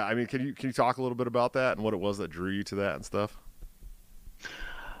 Yeah, I mean, can you talk a little bit about that and what it was that drew you to that and stuff?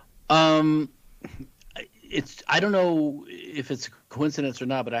 I don't know if it's a coincidence or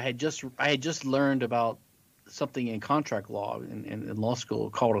not, but I had just learned about something in contract law in law school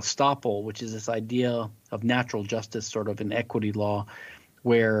called estoppel, which is this idea of natural justice, sort of in equity law,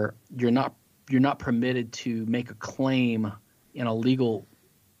 where you're not permitted to make a claim in a legal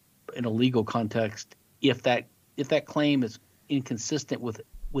context if that claim is inconsistent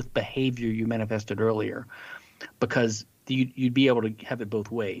with behavior you manifested earlier, because you'd be able to have it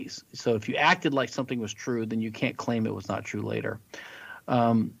both ways. So if you acted like something was true, then you can't claim it was not true later.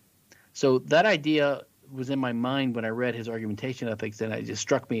 So that idea was in my mind when I read his argumentation ethics, and it just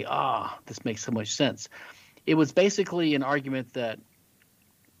struck me, this makes so much sense. It was basically an argument that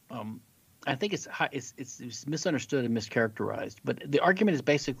I think it's misunderstood and mischaracterized. But the argument is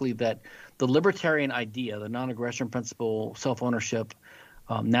basically that the libertarian idea, the non-aggression principle, self-ownership,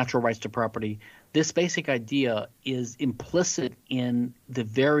 natural rights to property, this basic idea is implicit in the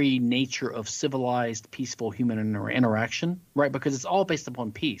very nature of civilized, peaceful human interaction, right? Because it's all based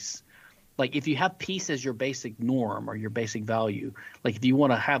upon peace. Like if you have peace as your basic norm or your basic value, like if you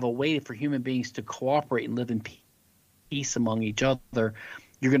want to have a way for human beings to cooperate and live in peace among each other,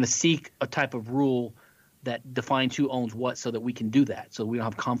 you're going to seek a type of rule that defines who owns what so that we can do that, so we don't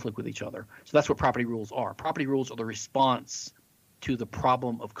have conflict with each other. So that's what property rules are. Property rules are the response to the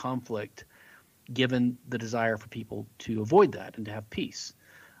problem of conflict, given the desire for people to avoid that and to have peace.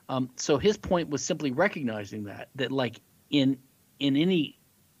 So his point was simply recognizing that like in any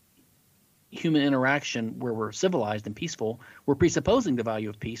human interaction where we're civilized and peaceful, we're presupposing the value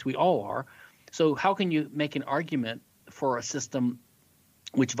of peace. We all are. So how can you make an argument for a system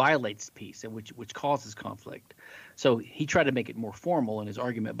which violates peace and which causes conflict? So he tried to make it more formal in his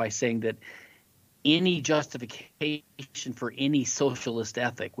argument by saying that any justification for any socialist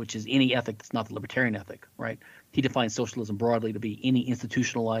ethic, which is any ethic that's not the libertarian ethic, right? He defines socialism broadly to be any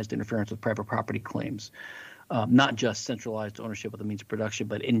institutionalized interference with private property claims, not just centralized ownership of the means of production,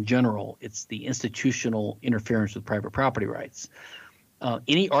 but in general, it's the institutional interference with private property rights.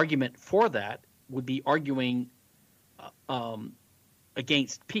 Any argument for that would be arguing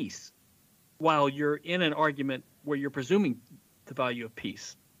against peace, while you're in an argument where you're presuming the value of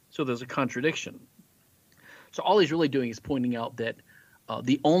peace. So there's a contradiction. So all he's really doing is pointing out that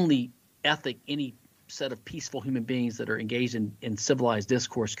the only ethic any set of peaceful human beings that are engaged in civilized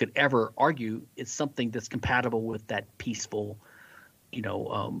discourse could ever argue is something that's compatible with that peaceful,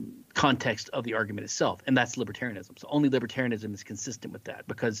 context of the argument itself, and that's libertarianism. So only libertarianism is consistent with that,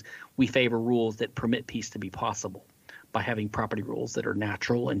 because we favor rules that permit peace to be possible by having property rules that are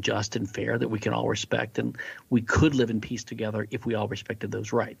natural and just and fair that we can all respect, and we could live in peace together if we all respected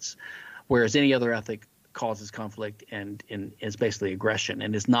those rights. Whereas any other ethic causes conflict and is basically aggression,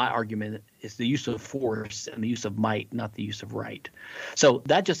 and is not argument. It's the use of force and the use of might, not the use of right. So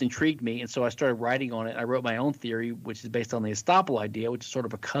that just intrigued me, and so I started writing on it. I wrote my own theory, which is based on the estoppel idea, which is sort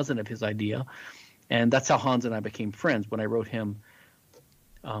of a cousin of his idea, and that's how Hans and I became friends. When I wrote him,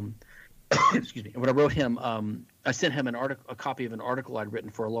 excuse me. When I wrote him, I sent him a copy of an article I'd written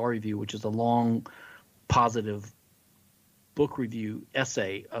for a law review, which is a long, positive book review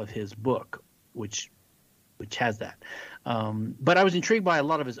essay of his book, which has that. But I was intrigued by a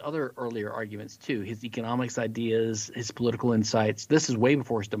lot of his other earlier arguments too, his economics ideas, his political insights. This is way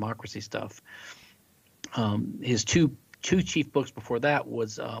before his democracy stuff. His two chief books before that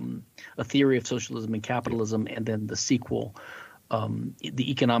was A Theory of Socialism and Capitalism, and then the sequel,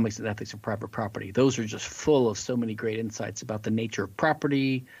 The Economics and Ethics of Private Property. Those are just full of so many great insights about the nature of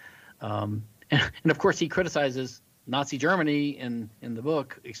property. And of course, he criticizes Nazi Germany in the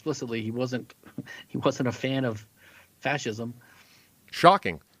book explicitly. He wasn't a fan of fascism.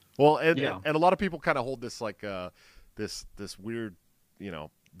 Shocking. Well, and a lot of people kind of hold this like this weird,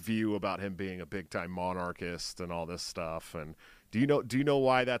 view about him being a big time monarchist and all this stuff. And do you know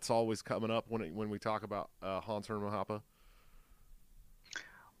why that's always coming up when we talk about Hans Hermann Hoppe?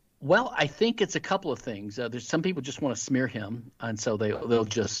 Well, I think it's a couple of things. There's some people just want to smear him, and so they'll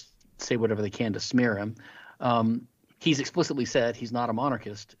just say whatever they can to smear him. He's explicitly said he's not a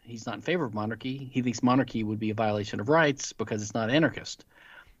monarchist. He's not in favor of monarchy. He thinks monarchy would be a violation of rights because it's not anarchist.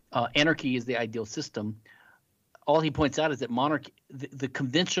 Anarchy is the ideal system. All he points out is that monarchy, the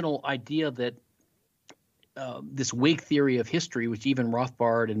conventional idea that this Whig theory of history, which even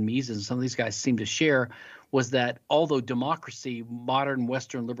Rothbard and Mises and some of these guys seem to share, was that although democracy, modern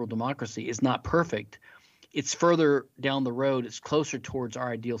Western liberal democracy, is not perfect, it's further down the road. It's closer towards our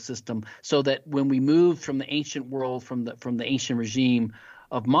ideal system, so that when we moved from the ancient world, from the ancient regime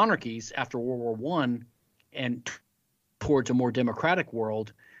of monarchies after World War I, and towards a more democratic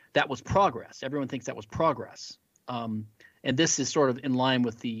world, that was progress. Everyone thinks that was progress. And this is sort of in line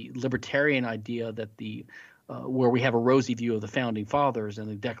with the libertarian idea that the where we have a rosy view of the founding fathers and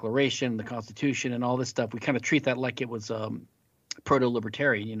the Declaration, the Constitution, and all this stuff. We kind of treat that like it was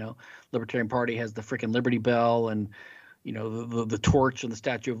proto-libertarian. You know, Libertarian Party has the freaking Liberty Bell and the torch and the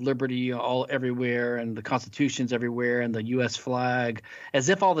Statue of Liberty all everywhere, and the Constitution's everywhere, and the U.S. flag, as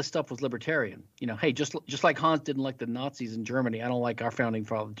if all this stuff was libertarian. Hey, just like Hans didn't like the Nazis in Germany, I don't like our founding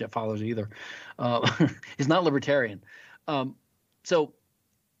fathers either. He's not libertarian. So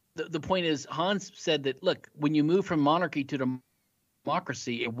the point is, Hans said that, look, when you move from monarchy to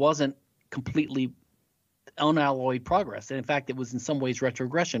democracy, it wasn't completely unalloyed progress. And in fact, it was in some ways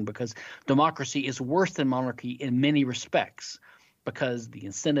retrogression, because democracy is worse than monarchy in many respects, because the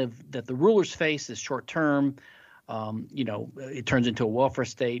incentive that the rulers face is short term. It turns into a welfare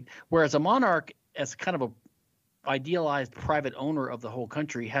state, whereas a monarch, as kind of a idealized private owner of the whole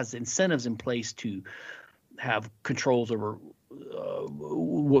country, has incentives in place to have controls over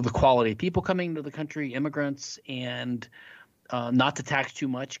the quality of people coming to the country, immigrants, and not to tax too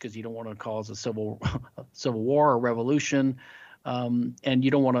much, because you don't want to cause a civil war or revolution, and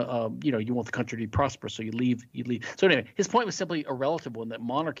you don't want to, you want the country to be prosperous, so you leave. So anyway, his point was simply a relative one, that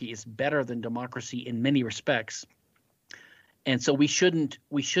monarchy is better than democracy in many respects, and so we shouldn't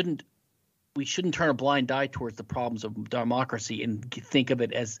turn a blind eye towards the problems of democracy and think of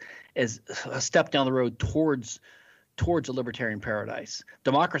it as a step down the road towards a libertarian paradise.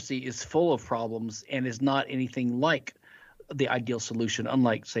 Democracy is full of problems and is not anything like the ideal solution,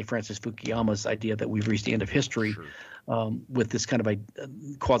 unlike, say, Francis Fukuyama's idea that we've reached the end of history. Sure. With this kind of a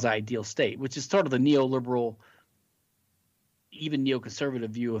quasi-ideal state, which is sort of the neoliberal, even neoconservative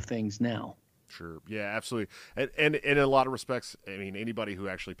view of things now. Sure. Yeah, absolutely. And in a lot of respects, I mean, anybody who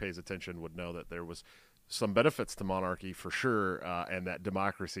actually pays attention would know that there was some benefits to monarchy for sure, and that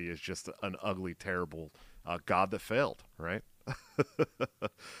democracy is just an ugly, terrible god that failed, right?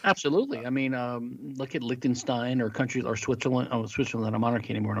 Absolutely. I mean, look at Liechtenstein or countries, or Switzerland. Switzerland's not a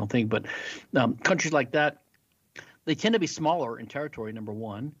monarchy anymore, I don't think, but countries like that, they tend to be smaller in territory, number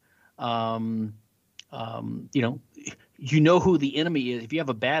one. Who the enemy is. If you have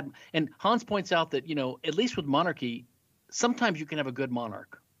a bad – and Hans points out that, at least with monarchy, sometimes you can have a good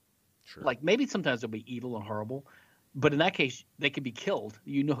monarch. Sure. Like maybe sometimes they'll be evil and horrible, but in that case, they can be killed.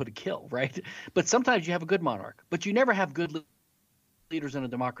 You know who to kill, right? But sometimes you have a good monarch, but you never have good leaders in a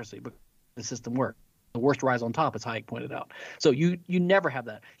democracy, but the system works. The worst rise on top, as Hayek pointed out. So you never have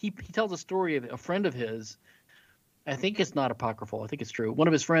that. He tells a story of a friend of his. I think it's not apocryphal. I think it's true. One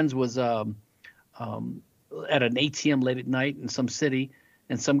of his friends was at an ATM late at night in some city,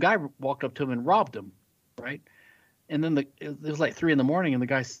 and some guy walked up to him and robbed him, right? And then it was like 3 a.m, and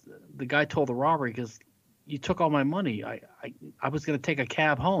the guy told the robber, because you took all my money. I was going to take a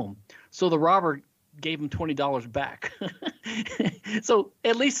cab home. So the robber gave him $20 back. So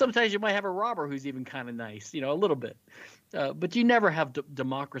at least sometimes you might have a robber who's even kind of nice, a little bit. But you never have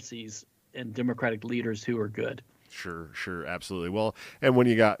democracies and democratic leaders who are good. Sure, absolutely. Well, and when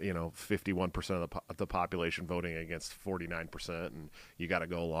you got 51% of the population voting against 49%, and you got to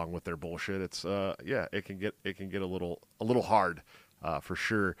go along with their bullshit, it's it can get a little hard, for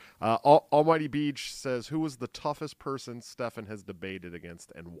sure. Almighty Beach says, "Who was the toughest person Stefan has debated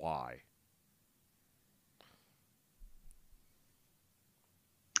against, and why?"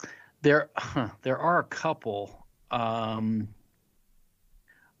 There are a couple. On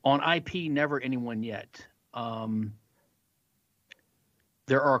IP, never anyone yet.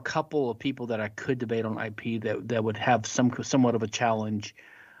 There are a couple of people that I could debate on IP that would have somewhat of a challenge,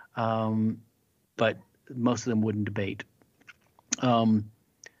 but most of them wouldn't debate. I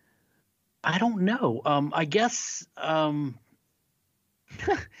don't know. I guess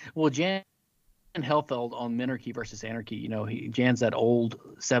well, Jan Helfeld on Minarchy versus Anarchy. Jan's that old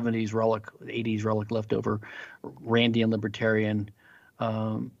 70s relic, 80s relic leftover Randian libertarian,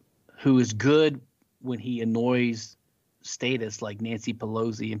 who is good when he annoys statists like Nancy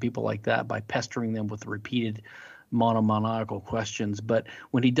Pelosi and people like that by pestering them with repeated monomaniacal questions. But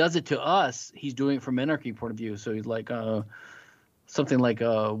when he does it to us, he's doing it from Minarchy point of view. So he's like something like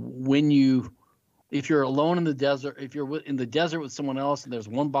if you're alone in the desert, if you're in the desert with someone else and there's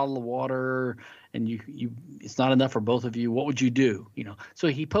one bottle of water and you it's not enough for both of you, what would you do? So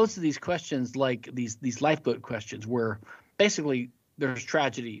he poses these questions like these lifeboat questions where basically there's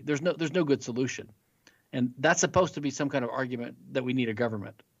tragedy. There's no good solution. And that's supposed to be some kind of argument that we need a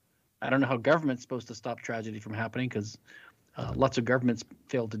government. I don't know how government's supposed to stop tragedy from happening, because lots of governments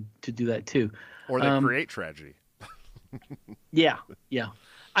fail to do that too. Or they create tragedy. Yeah.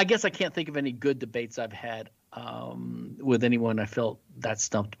 I guess I can't think of any good debates I've had with anyone I felt that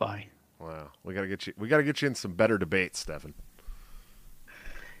stumped by. Wow, we gotta get you in some better debates, Stefan.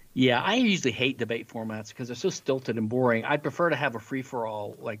 Yeah, I usually hate debate formats because they're so stilted and boring. I'd prefer to have a free for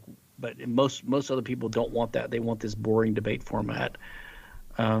all, but most other people don't want that. They want this boring debate format.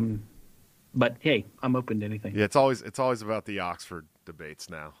 But hey, I'm open to anything. Yeah, it's always about the Oxford debates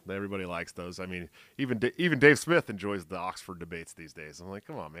now. Everybody likes those. I mean, even Dave Smith enjoys the Oxford debates these days. I'm like,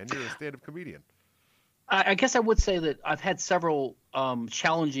 come on, man, you're a stand-up comedian. I guess I would say that I've had several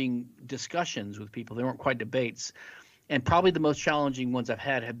challenging discussions with people. They weren't quite debates. And probably the most challenging ones I've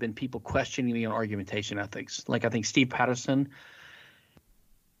had have been people questioning me on argumentation ethics. Like I think Steve Patterson,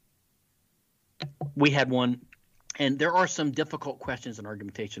 we had one, and there are some difficult questions in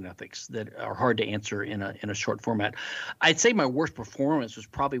argumentation ethics that are hard to answer in a short format. I'd say my worst performance was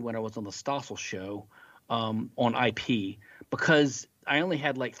probably when I was on the Stossel show on IP, because I only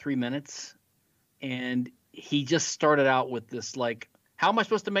had like 3 minutes, and he just started out with this like, how am I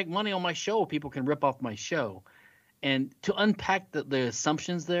supposed to make money on my show? People can rip off my show. And to unpack the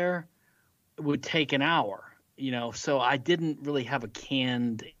assumptions there would take an hour, so I didn't really have a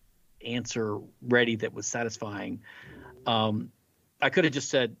canned answer ready that was satisfying. I could have just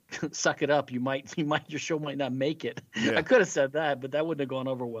said, suck it up. Your show might not make it. Yeah. I could have said that, but that wouldn't have gone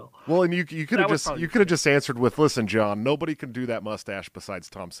over well. Well, and you could have just answered with, listen, John, nobody can do that mustache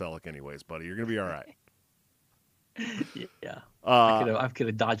besides Tom Selleck anyways, buddy. You're going to be all right. Yeah. I could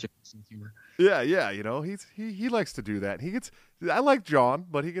have dodged some humor. Yeah, he likes to do that. I like John,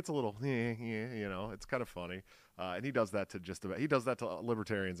 but he gets a little, it's kind of funny. And he does that to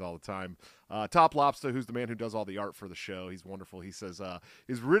libertarians all the time. Top Lobster, who's the man who does all the art for the show, he's wonderful. He says,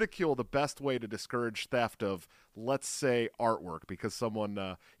 is ridicule the best way to discourage theft of, let's say, artwork? Because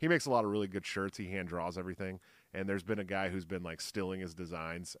he makes a lot of really good shirts. He hand draws everything. And there's been a guy who's been like stealing his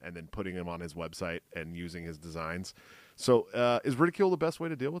designs and then putting them on his website and using his designs. So is ridicule the best way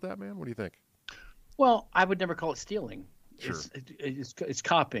to deal with that, man? What do you think? Well, I would never call it stealing. Sure. It's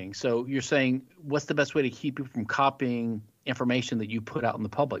copying. So you're saying, what's the best way to keep people from copying information that you put out in the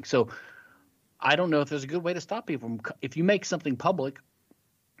public? So I don't know if there's a good way to stop people from. If you make something public,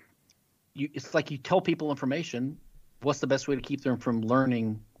 it's like you tell people information. What's the best way to keep them from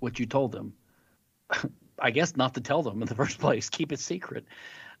learning what you told them? I guess not to tell them in the first place. Keep it secret.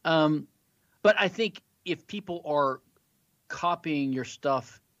 But I think if people are copying your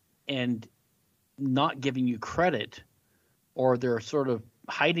stuff and not giving you credit, or they're sort of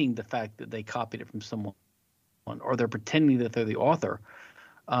hiding the fact that they copied it from someone, or they're pretending that they're the author,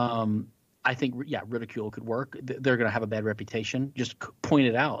 I think, ridicule could work. They're going to have a bad reputation. Just point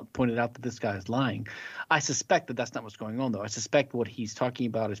it out that this guy is lying. I suspect that that's not what's going on, though. I suspect what he's talking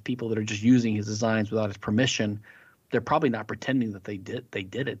about is people that are just using his designs without his permission. They're probably not pretending that they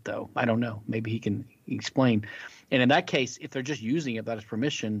did it, though. I don't know. Maybe he can explain. And in that case, if they're just using it without his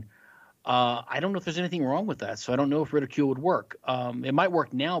permission, I don't know if there's anything wrong with that. So I don't know if ridicule would work. It might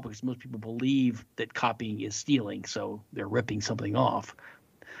work now because most people believe that copying is stealing, so they're ripping something off.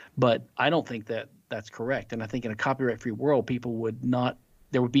 But I don't think that that's correct. And I think in a copyright-free world,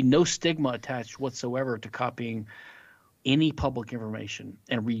 there would be no stigma attached whatsoever to copying any public information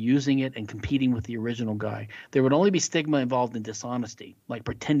and reusing it and competing with the original guy. There would only be stigma involved in dishonesty, like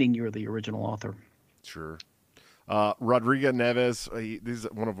pretending you're the original author. Sure. Rodrigo Neves, this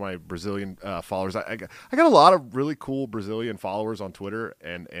is one of my Brazilian followers. I got a lot of really cool Brazilian followers on Twitter,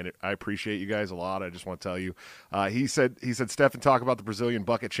 and I appreciate you guys a lot. I just want to tell you, he said, Stefan, talk about the Brazilian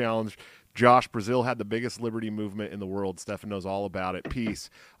bucket challenge. Josh, Brazil had the biggest liberty movement in the world. Stefan knows all about it. Peace.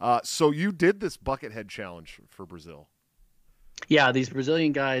 So you did this bucket head challenge for Brazil. Yeah, these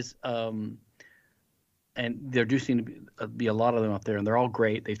Brazilian guys, and there do seem to be a lot of them out there, and they're all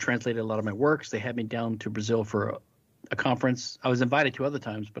great. They've translated a lot of my works. They had me down to Brazil for a conference. I was invited 2 other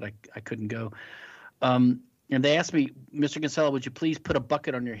times, but I couldn't go. And they asked me, Mr. Kinsella, would you please put a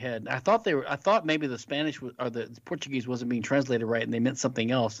bucket on your head? I thought maybe the Spanish or the Portuguese wasn't being translated right, and they meant something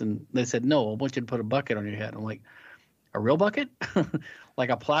else. And they said, no, I want you to put a bucket on your head. I'm like, a real bucket? Like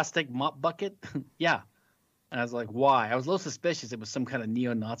a plastic mop bucket? Yeah. And I was like, why? I was a little suspicious it was some kind of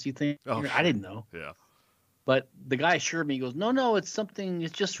neo-Nazi thing. Oh, I didn't know. Yeah. But the guy assured me, he goes, no, it's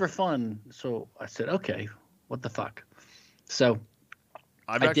just for fun. So I said, okay, what the fuck? So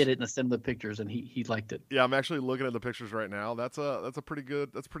I did it and I sent him the pictures, and he liked it. Yeah, I'm actually looking at the pictures right now. That's a pretty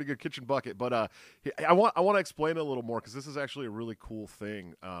good kitchen bucket. But I want to explain it a little more because this is actually a really cool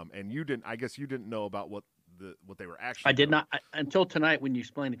thing. And I guess you didn't know about what they were actually. I did not until tonight when you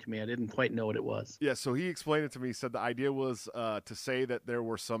explained it to me. I didn't quite know what it was. Yeah, so he explained it to me. He said the idea was to say that there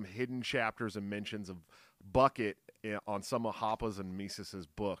were some hidden chapters and mentions of bucket on some of Hoppe's and Mises's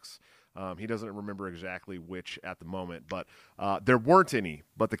books. He doesn't remember exactly which at the moment, but there weren't any.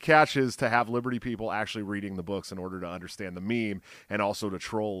 But the catch is to have Liberty people actually reading the books in order to understand the meme and also to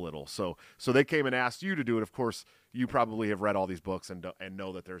troll a little. So they came and asked you to do it. Of course, you probably have read all these books and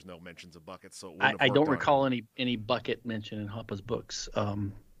know that there's no mentions of buckets. So I don't recall any bucket mention in Hoppe's books.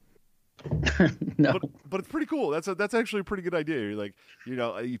 No, but it's pretty cool. That's actually a pretty good idea. You're like,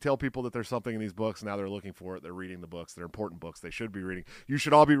 you tell people that there's something in these books. Now they're looking for it. They're reading the books. They're important books. They should be reading. You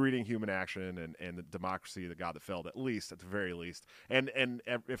should all be reading Human Action and the Democracy, the God That Fell, at the very least. And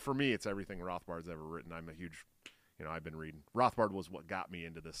for me, it's everything Rothbard's ever written. I'm a huge, I've been reading. Rothbard was what got me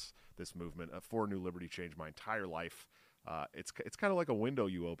into this movement. For New Liberty changed my entire life. It's kind of like a window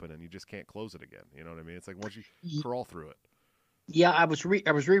you open and you just can't close it again. You know what I mean? It's like once you crawl through it. Yeah, I was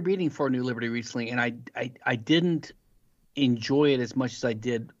rereading For New Liberty recently, and I didn't enjoy it as much as I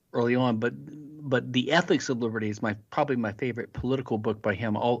did early on. But The Ethics of Liberty is probably my favorite political book by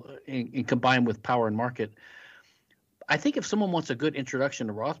him. All in combined with Power and Market. I think if someone wants a good introduction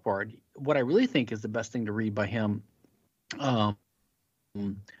to Rothbard, what I really think is the best thing to read by him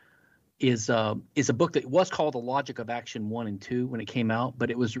is a book that was called The Logic of Action 1 and 2 when it came out, but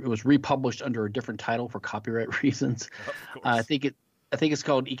it was republished under a different title for copyright reasons. Of course. I think it's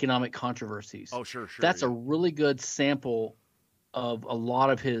called Economic Controversies. Oh, sure. That's a really good sample of a lot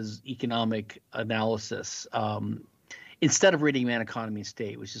of his economic analysis. Instead of reading Man, Economy, and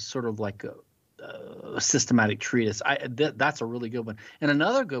State, which is sort of like a systematic treatise, that's a really good one. And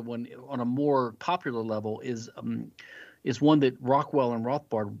another good one on a more popular level is one that Rockwell and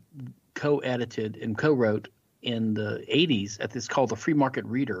Rothbard co-edited and co-wrote in the 80s. It's called The Free Market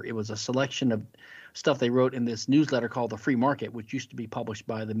Reader. It was a selection of stuff they wrote in this newsletter called The Free Market, which used to be published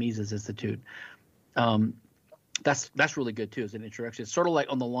by the Mises Institute. That's really good too as an introduction. It's sort of like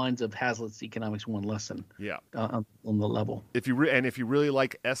on the lines of Hazlitt's Economics 1 lesson. Yeah. On the level. If you really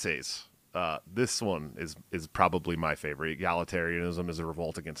like essays, this one is probably my favorite. Egalitarianism is a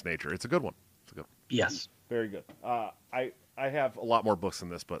Revolt Against Nature. It's a good one. Yes. Very good. I have a lot more books than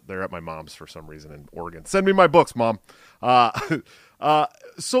this, but they're at my mom's for some reason in Oregon. Send me my books, Mom.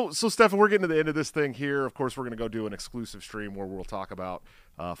 So Stefan, we're getting to the end of this thing here. Of course, we're going to go do an exclusive stream where we'll talk about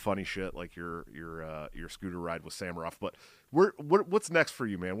funny shit like your scooter ride with Sam Ruff. But what's next for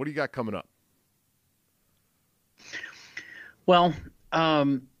you, man? What do you got coming up? Well,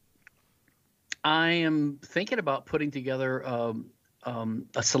 I am thinking about putting together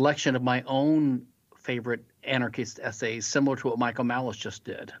a selection of my own favorite anarchist essays, similar to what Michael Malice just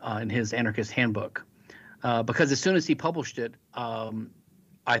did in his Anarchist Handbook. Because as soon as he published it,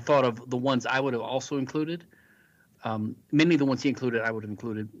 I thought of the ones I would have also included. Many of the ones he included, I would have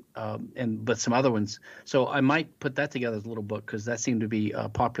included, but some other ones. So I might put that together as a little book because that seemed to be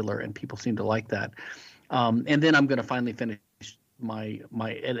popular and people seem to like that. And then I'm going to finally finish my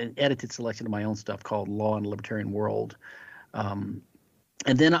edited selection of my own stuff called Law and Libertarian World.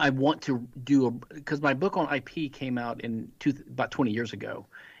 And then I want to do because my book on IP came out about 20 years ago.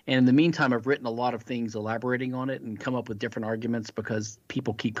 And in the meantime, I've written a lot of things elaborating on it and come up with different arguments because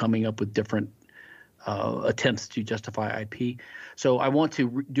people keep coming up with different attempts to justify IP. So I want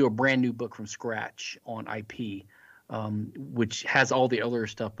to do a brand new book from scratch on IP, which has all the other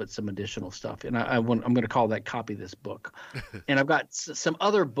stuff but some additional stuff. And I'm going to call that Copy This Book. And I've got some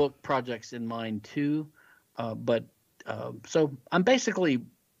other book projects in mind too, so I'm basically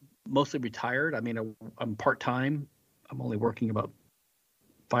mostly retired. I mean, I'm part-time. I'm only working about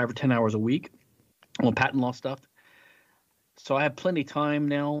 5 or 10 hours a week on patent law stuff. So I have plenty of time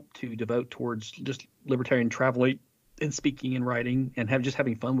now to devote towards just libertarian traveling and speaking and writing and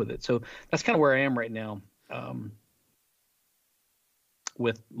having fun with it. So that's kind of where I am right now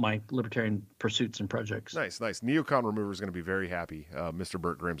with my libertarian pursuits and projects. Nice. Neocon Remover is going to be very happy. Mr.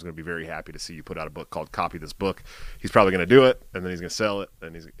 Burt Grimm's going to be very happy to see you put out a book called Copy This Book. He's probably going to do it, and then he's going to sell it,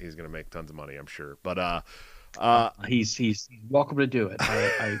 and he's going to make tons of money, I'm sure. But he's welcome to do it.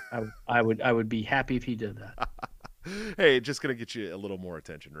 I would be happy if he did that. Hey, just going to get you a little more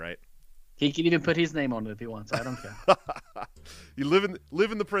attention, right? He can even put his name on it if he wants. I don't care. You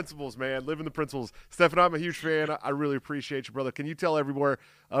live in the principles, man. Live in the principles. Stefan, I'm a huge fan. I really appreciate you, brother. Can you tell everyone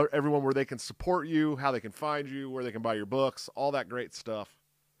where they can support you, how they can find you, where they can buy your books, all that great stuff?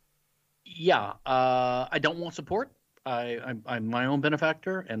 Yeah, I don't want support. I'm my own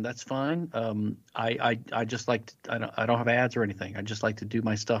benefactor, and that's fine. I just like I don't have ads or anything. I just like to do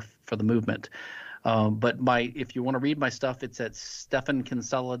my stuff for the movement. But if you want to read my stuff, it's at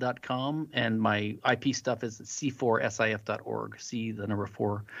stefankinsella.com, and my IP stuff is at c4sif.org. C, the number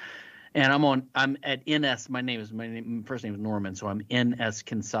 4, And I'm at NS. My first name is Norman, so I'm NS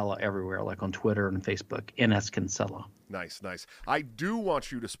Kinsella everywhere, like on Twitter and Facebook. NS Kinsella. Nice. I do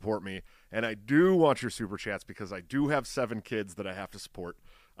want you to support me, and I do want your super chats because I do have 7 kids that I have to support,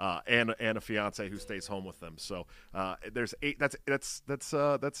 and a fiance who stays home with them. So there's 8.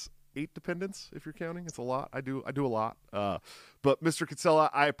 That's 8 dependents if you're counting. It's a lot. I do a lot. But Mr. Kinsella,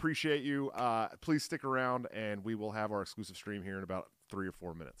 I appreciate you. Please stick around, and we will have our exclusive stream here in about 3 or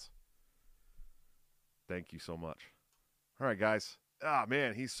 4 minutes. Thank you so much. All right, guys. Ah,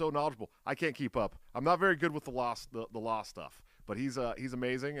 man, he's so knowledgeable. I can't keep up. I'm not very good with the law stuff, but he's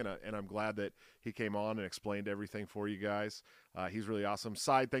amazing, and I'm glad that he came on and explained everything for you guys. He's really awesome.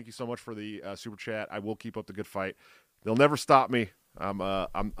 Side, thank you so much for the super chat. I will keep up the good fight. They'll never stop me. I'm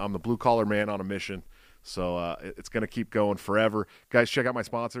the blue collar man on a mission. So it's going to keep going forever. Guys, check out my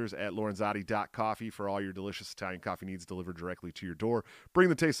sponsors at Lorenzotti.coffee for all your delicious Italian coffee needs delivered directly to your door. Bring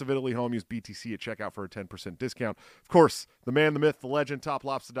the taste of Italy home. Use BTC at checkout for a 10% discount. Of course, the man, the myth, the legend,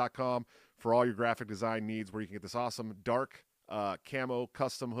 toplobster.com for all your graphic design needs, where you can get this awesome dark camo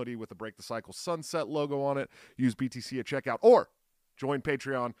custom hoodie with the Break the Cycle sunset logo on it. Use BTC at checkout, or join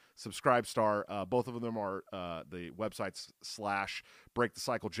Patreon, Subscribestar. Both of them are the websites / Break the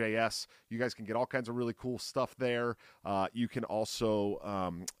Cycle JS. You guys can get all kinds of really cool stuff there. You can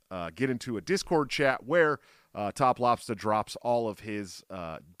also get into a Discord chat where Top Lobster drops all of his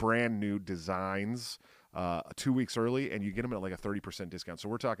brand new designs 2 weeks early, and you get them at like a 30% discount. So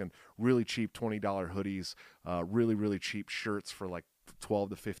we're talking really cheap $20 hoodies, really, really cheap shirts for like $12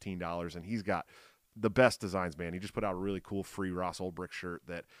 to $15, and he's got the best designs, man. He just put out a really cool free Ross Ulbricht shirt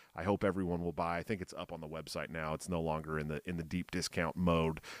that I hope everyone will buy. I think it's up on the website now. It's no longer in the deep discount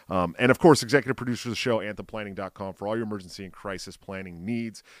mode. And of course, executive producer of the show, AnthemPlanning.com, for all your emergency and crisis planning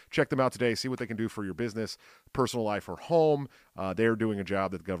needs. Check them out today. See what they can do for your business, personal life, or home. They're doing a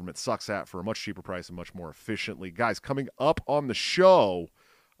job that the government sucks at for a much cheaper price and much more efficiently. Guys, coming up on the show,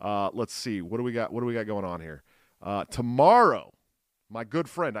 let's see. What do we got going on here? Tomorrow, my good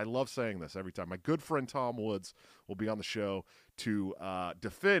friend, I love saying this every time, my good friend Tom Woods will be on the show to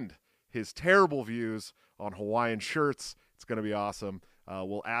defend his terrible views on Hawaiian shirts. It's going to be awesome.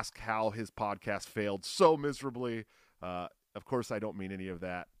 We'll ask how his podcast failed so miserably. Of course, I don't mean any of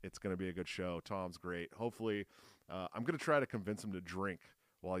that. It's going to be a good show. Tom's great. Hopefully, I'm going to try to convince him to drink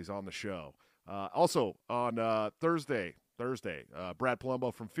while he's on the show. Also, on Thursday, Brad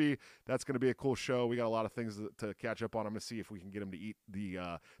Palumbo from Fee. That's going to be a cool show. We got a lot of things to catch up on. I'm going to see if we can get him to eat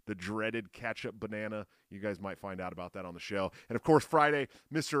the dreaded ketchup banana. You guys might find out about that on the show. And, of course, Friday,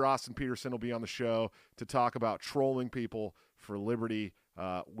 Mr. Austin Peterson will be on the show to talk about trolling people for liberty.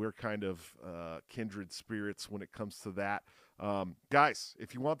 We're kind of kindred spirits when it comes to that. Guys,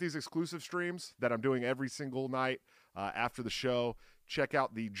 if you want these exclusive streams that I'm doing every single night after the show, check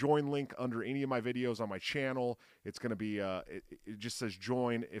out the join link under any of my videos on my channel. It's going to be, it just says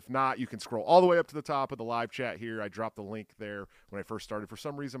join. If not, you can scroll all the way up to the top of the live chat here. I dropped the link there when I first started. For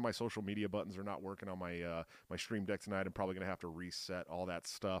some reason, my social media buttons are not working on my my stream deck tonight. I'm probably going to have to reset all that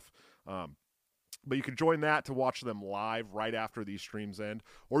stuff. But you can join that to watch them live right after these streams end,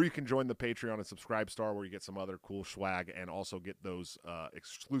 or you can join the Patreon and Subscribestar where you get some other cool swag and also get those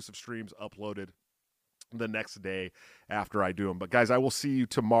exclusive streams uploaded the next day after I do them. But guys, I will see you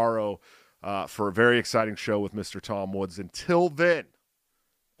tomorrow for a very exciting show with Mr. Tom Woods. Until then,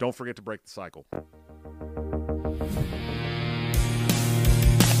 don't forget to break the cycle.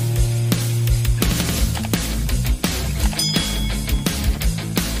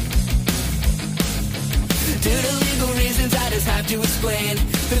 Due to legal reasons, I just have to explain.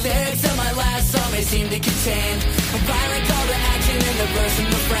 The lyrics of my last song may seem to contain a violent call to action in the verse and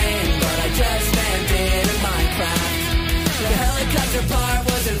refrain, but I just meant it in Minecraft. The helicopter part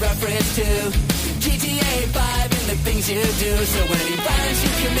was in reference to GTA 5 and the things you do. So any violence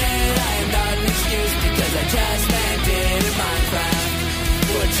you commit, I am not an excuse, because I just meant it in Minecraft.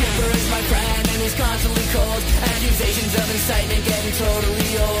 Well, Chipper is my friend and he's constantly cold. Accusations of incitement getting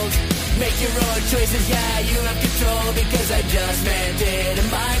totally old. Make your own choices, yeah, you have control, because I just meant it in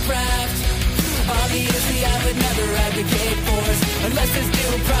Minecraft. Obviously, I would never advocate force, unless there's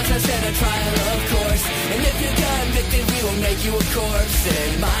due process and a trial, of course. And if you're convicted, we will make you a corpse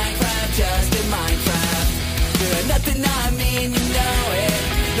in Minecraft, just in Minecraft. There ain't nothing I mean, you know it.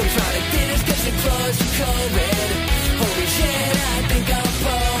 Don't try to finish cause you're close to COVID. Holy shit, I think I'm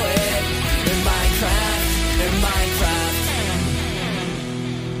pro.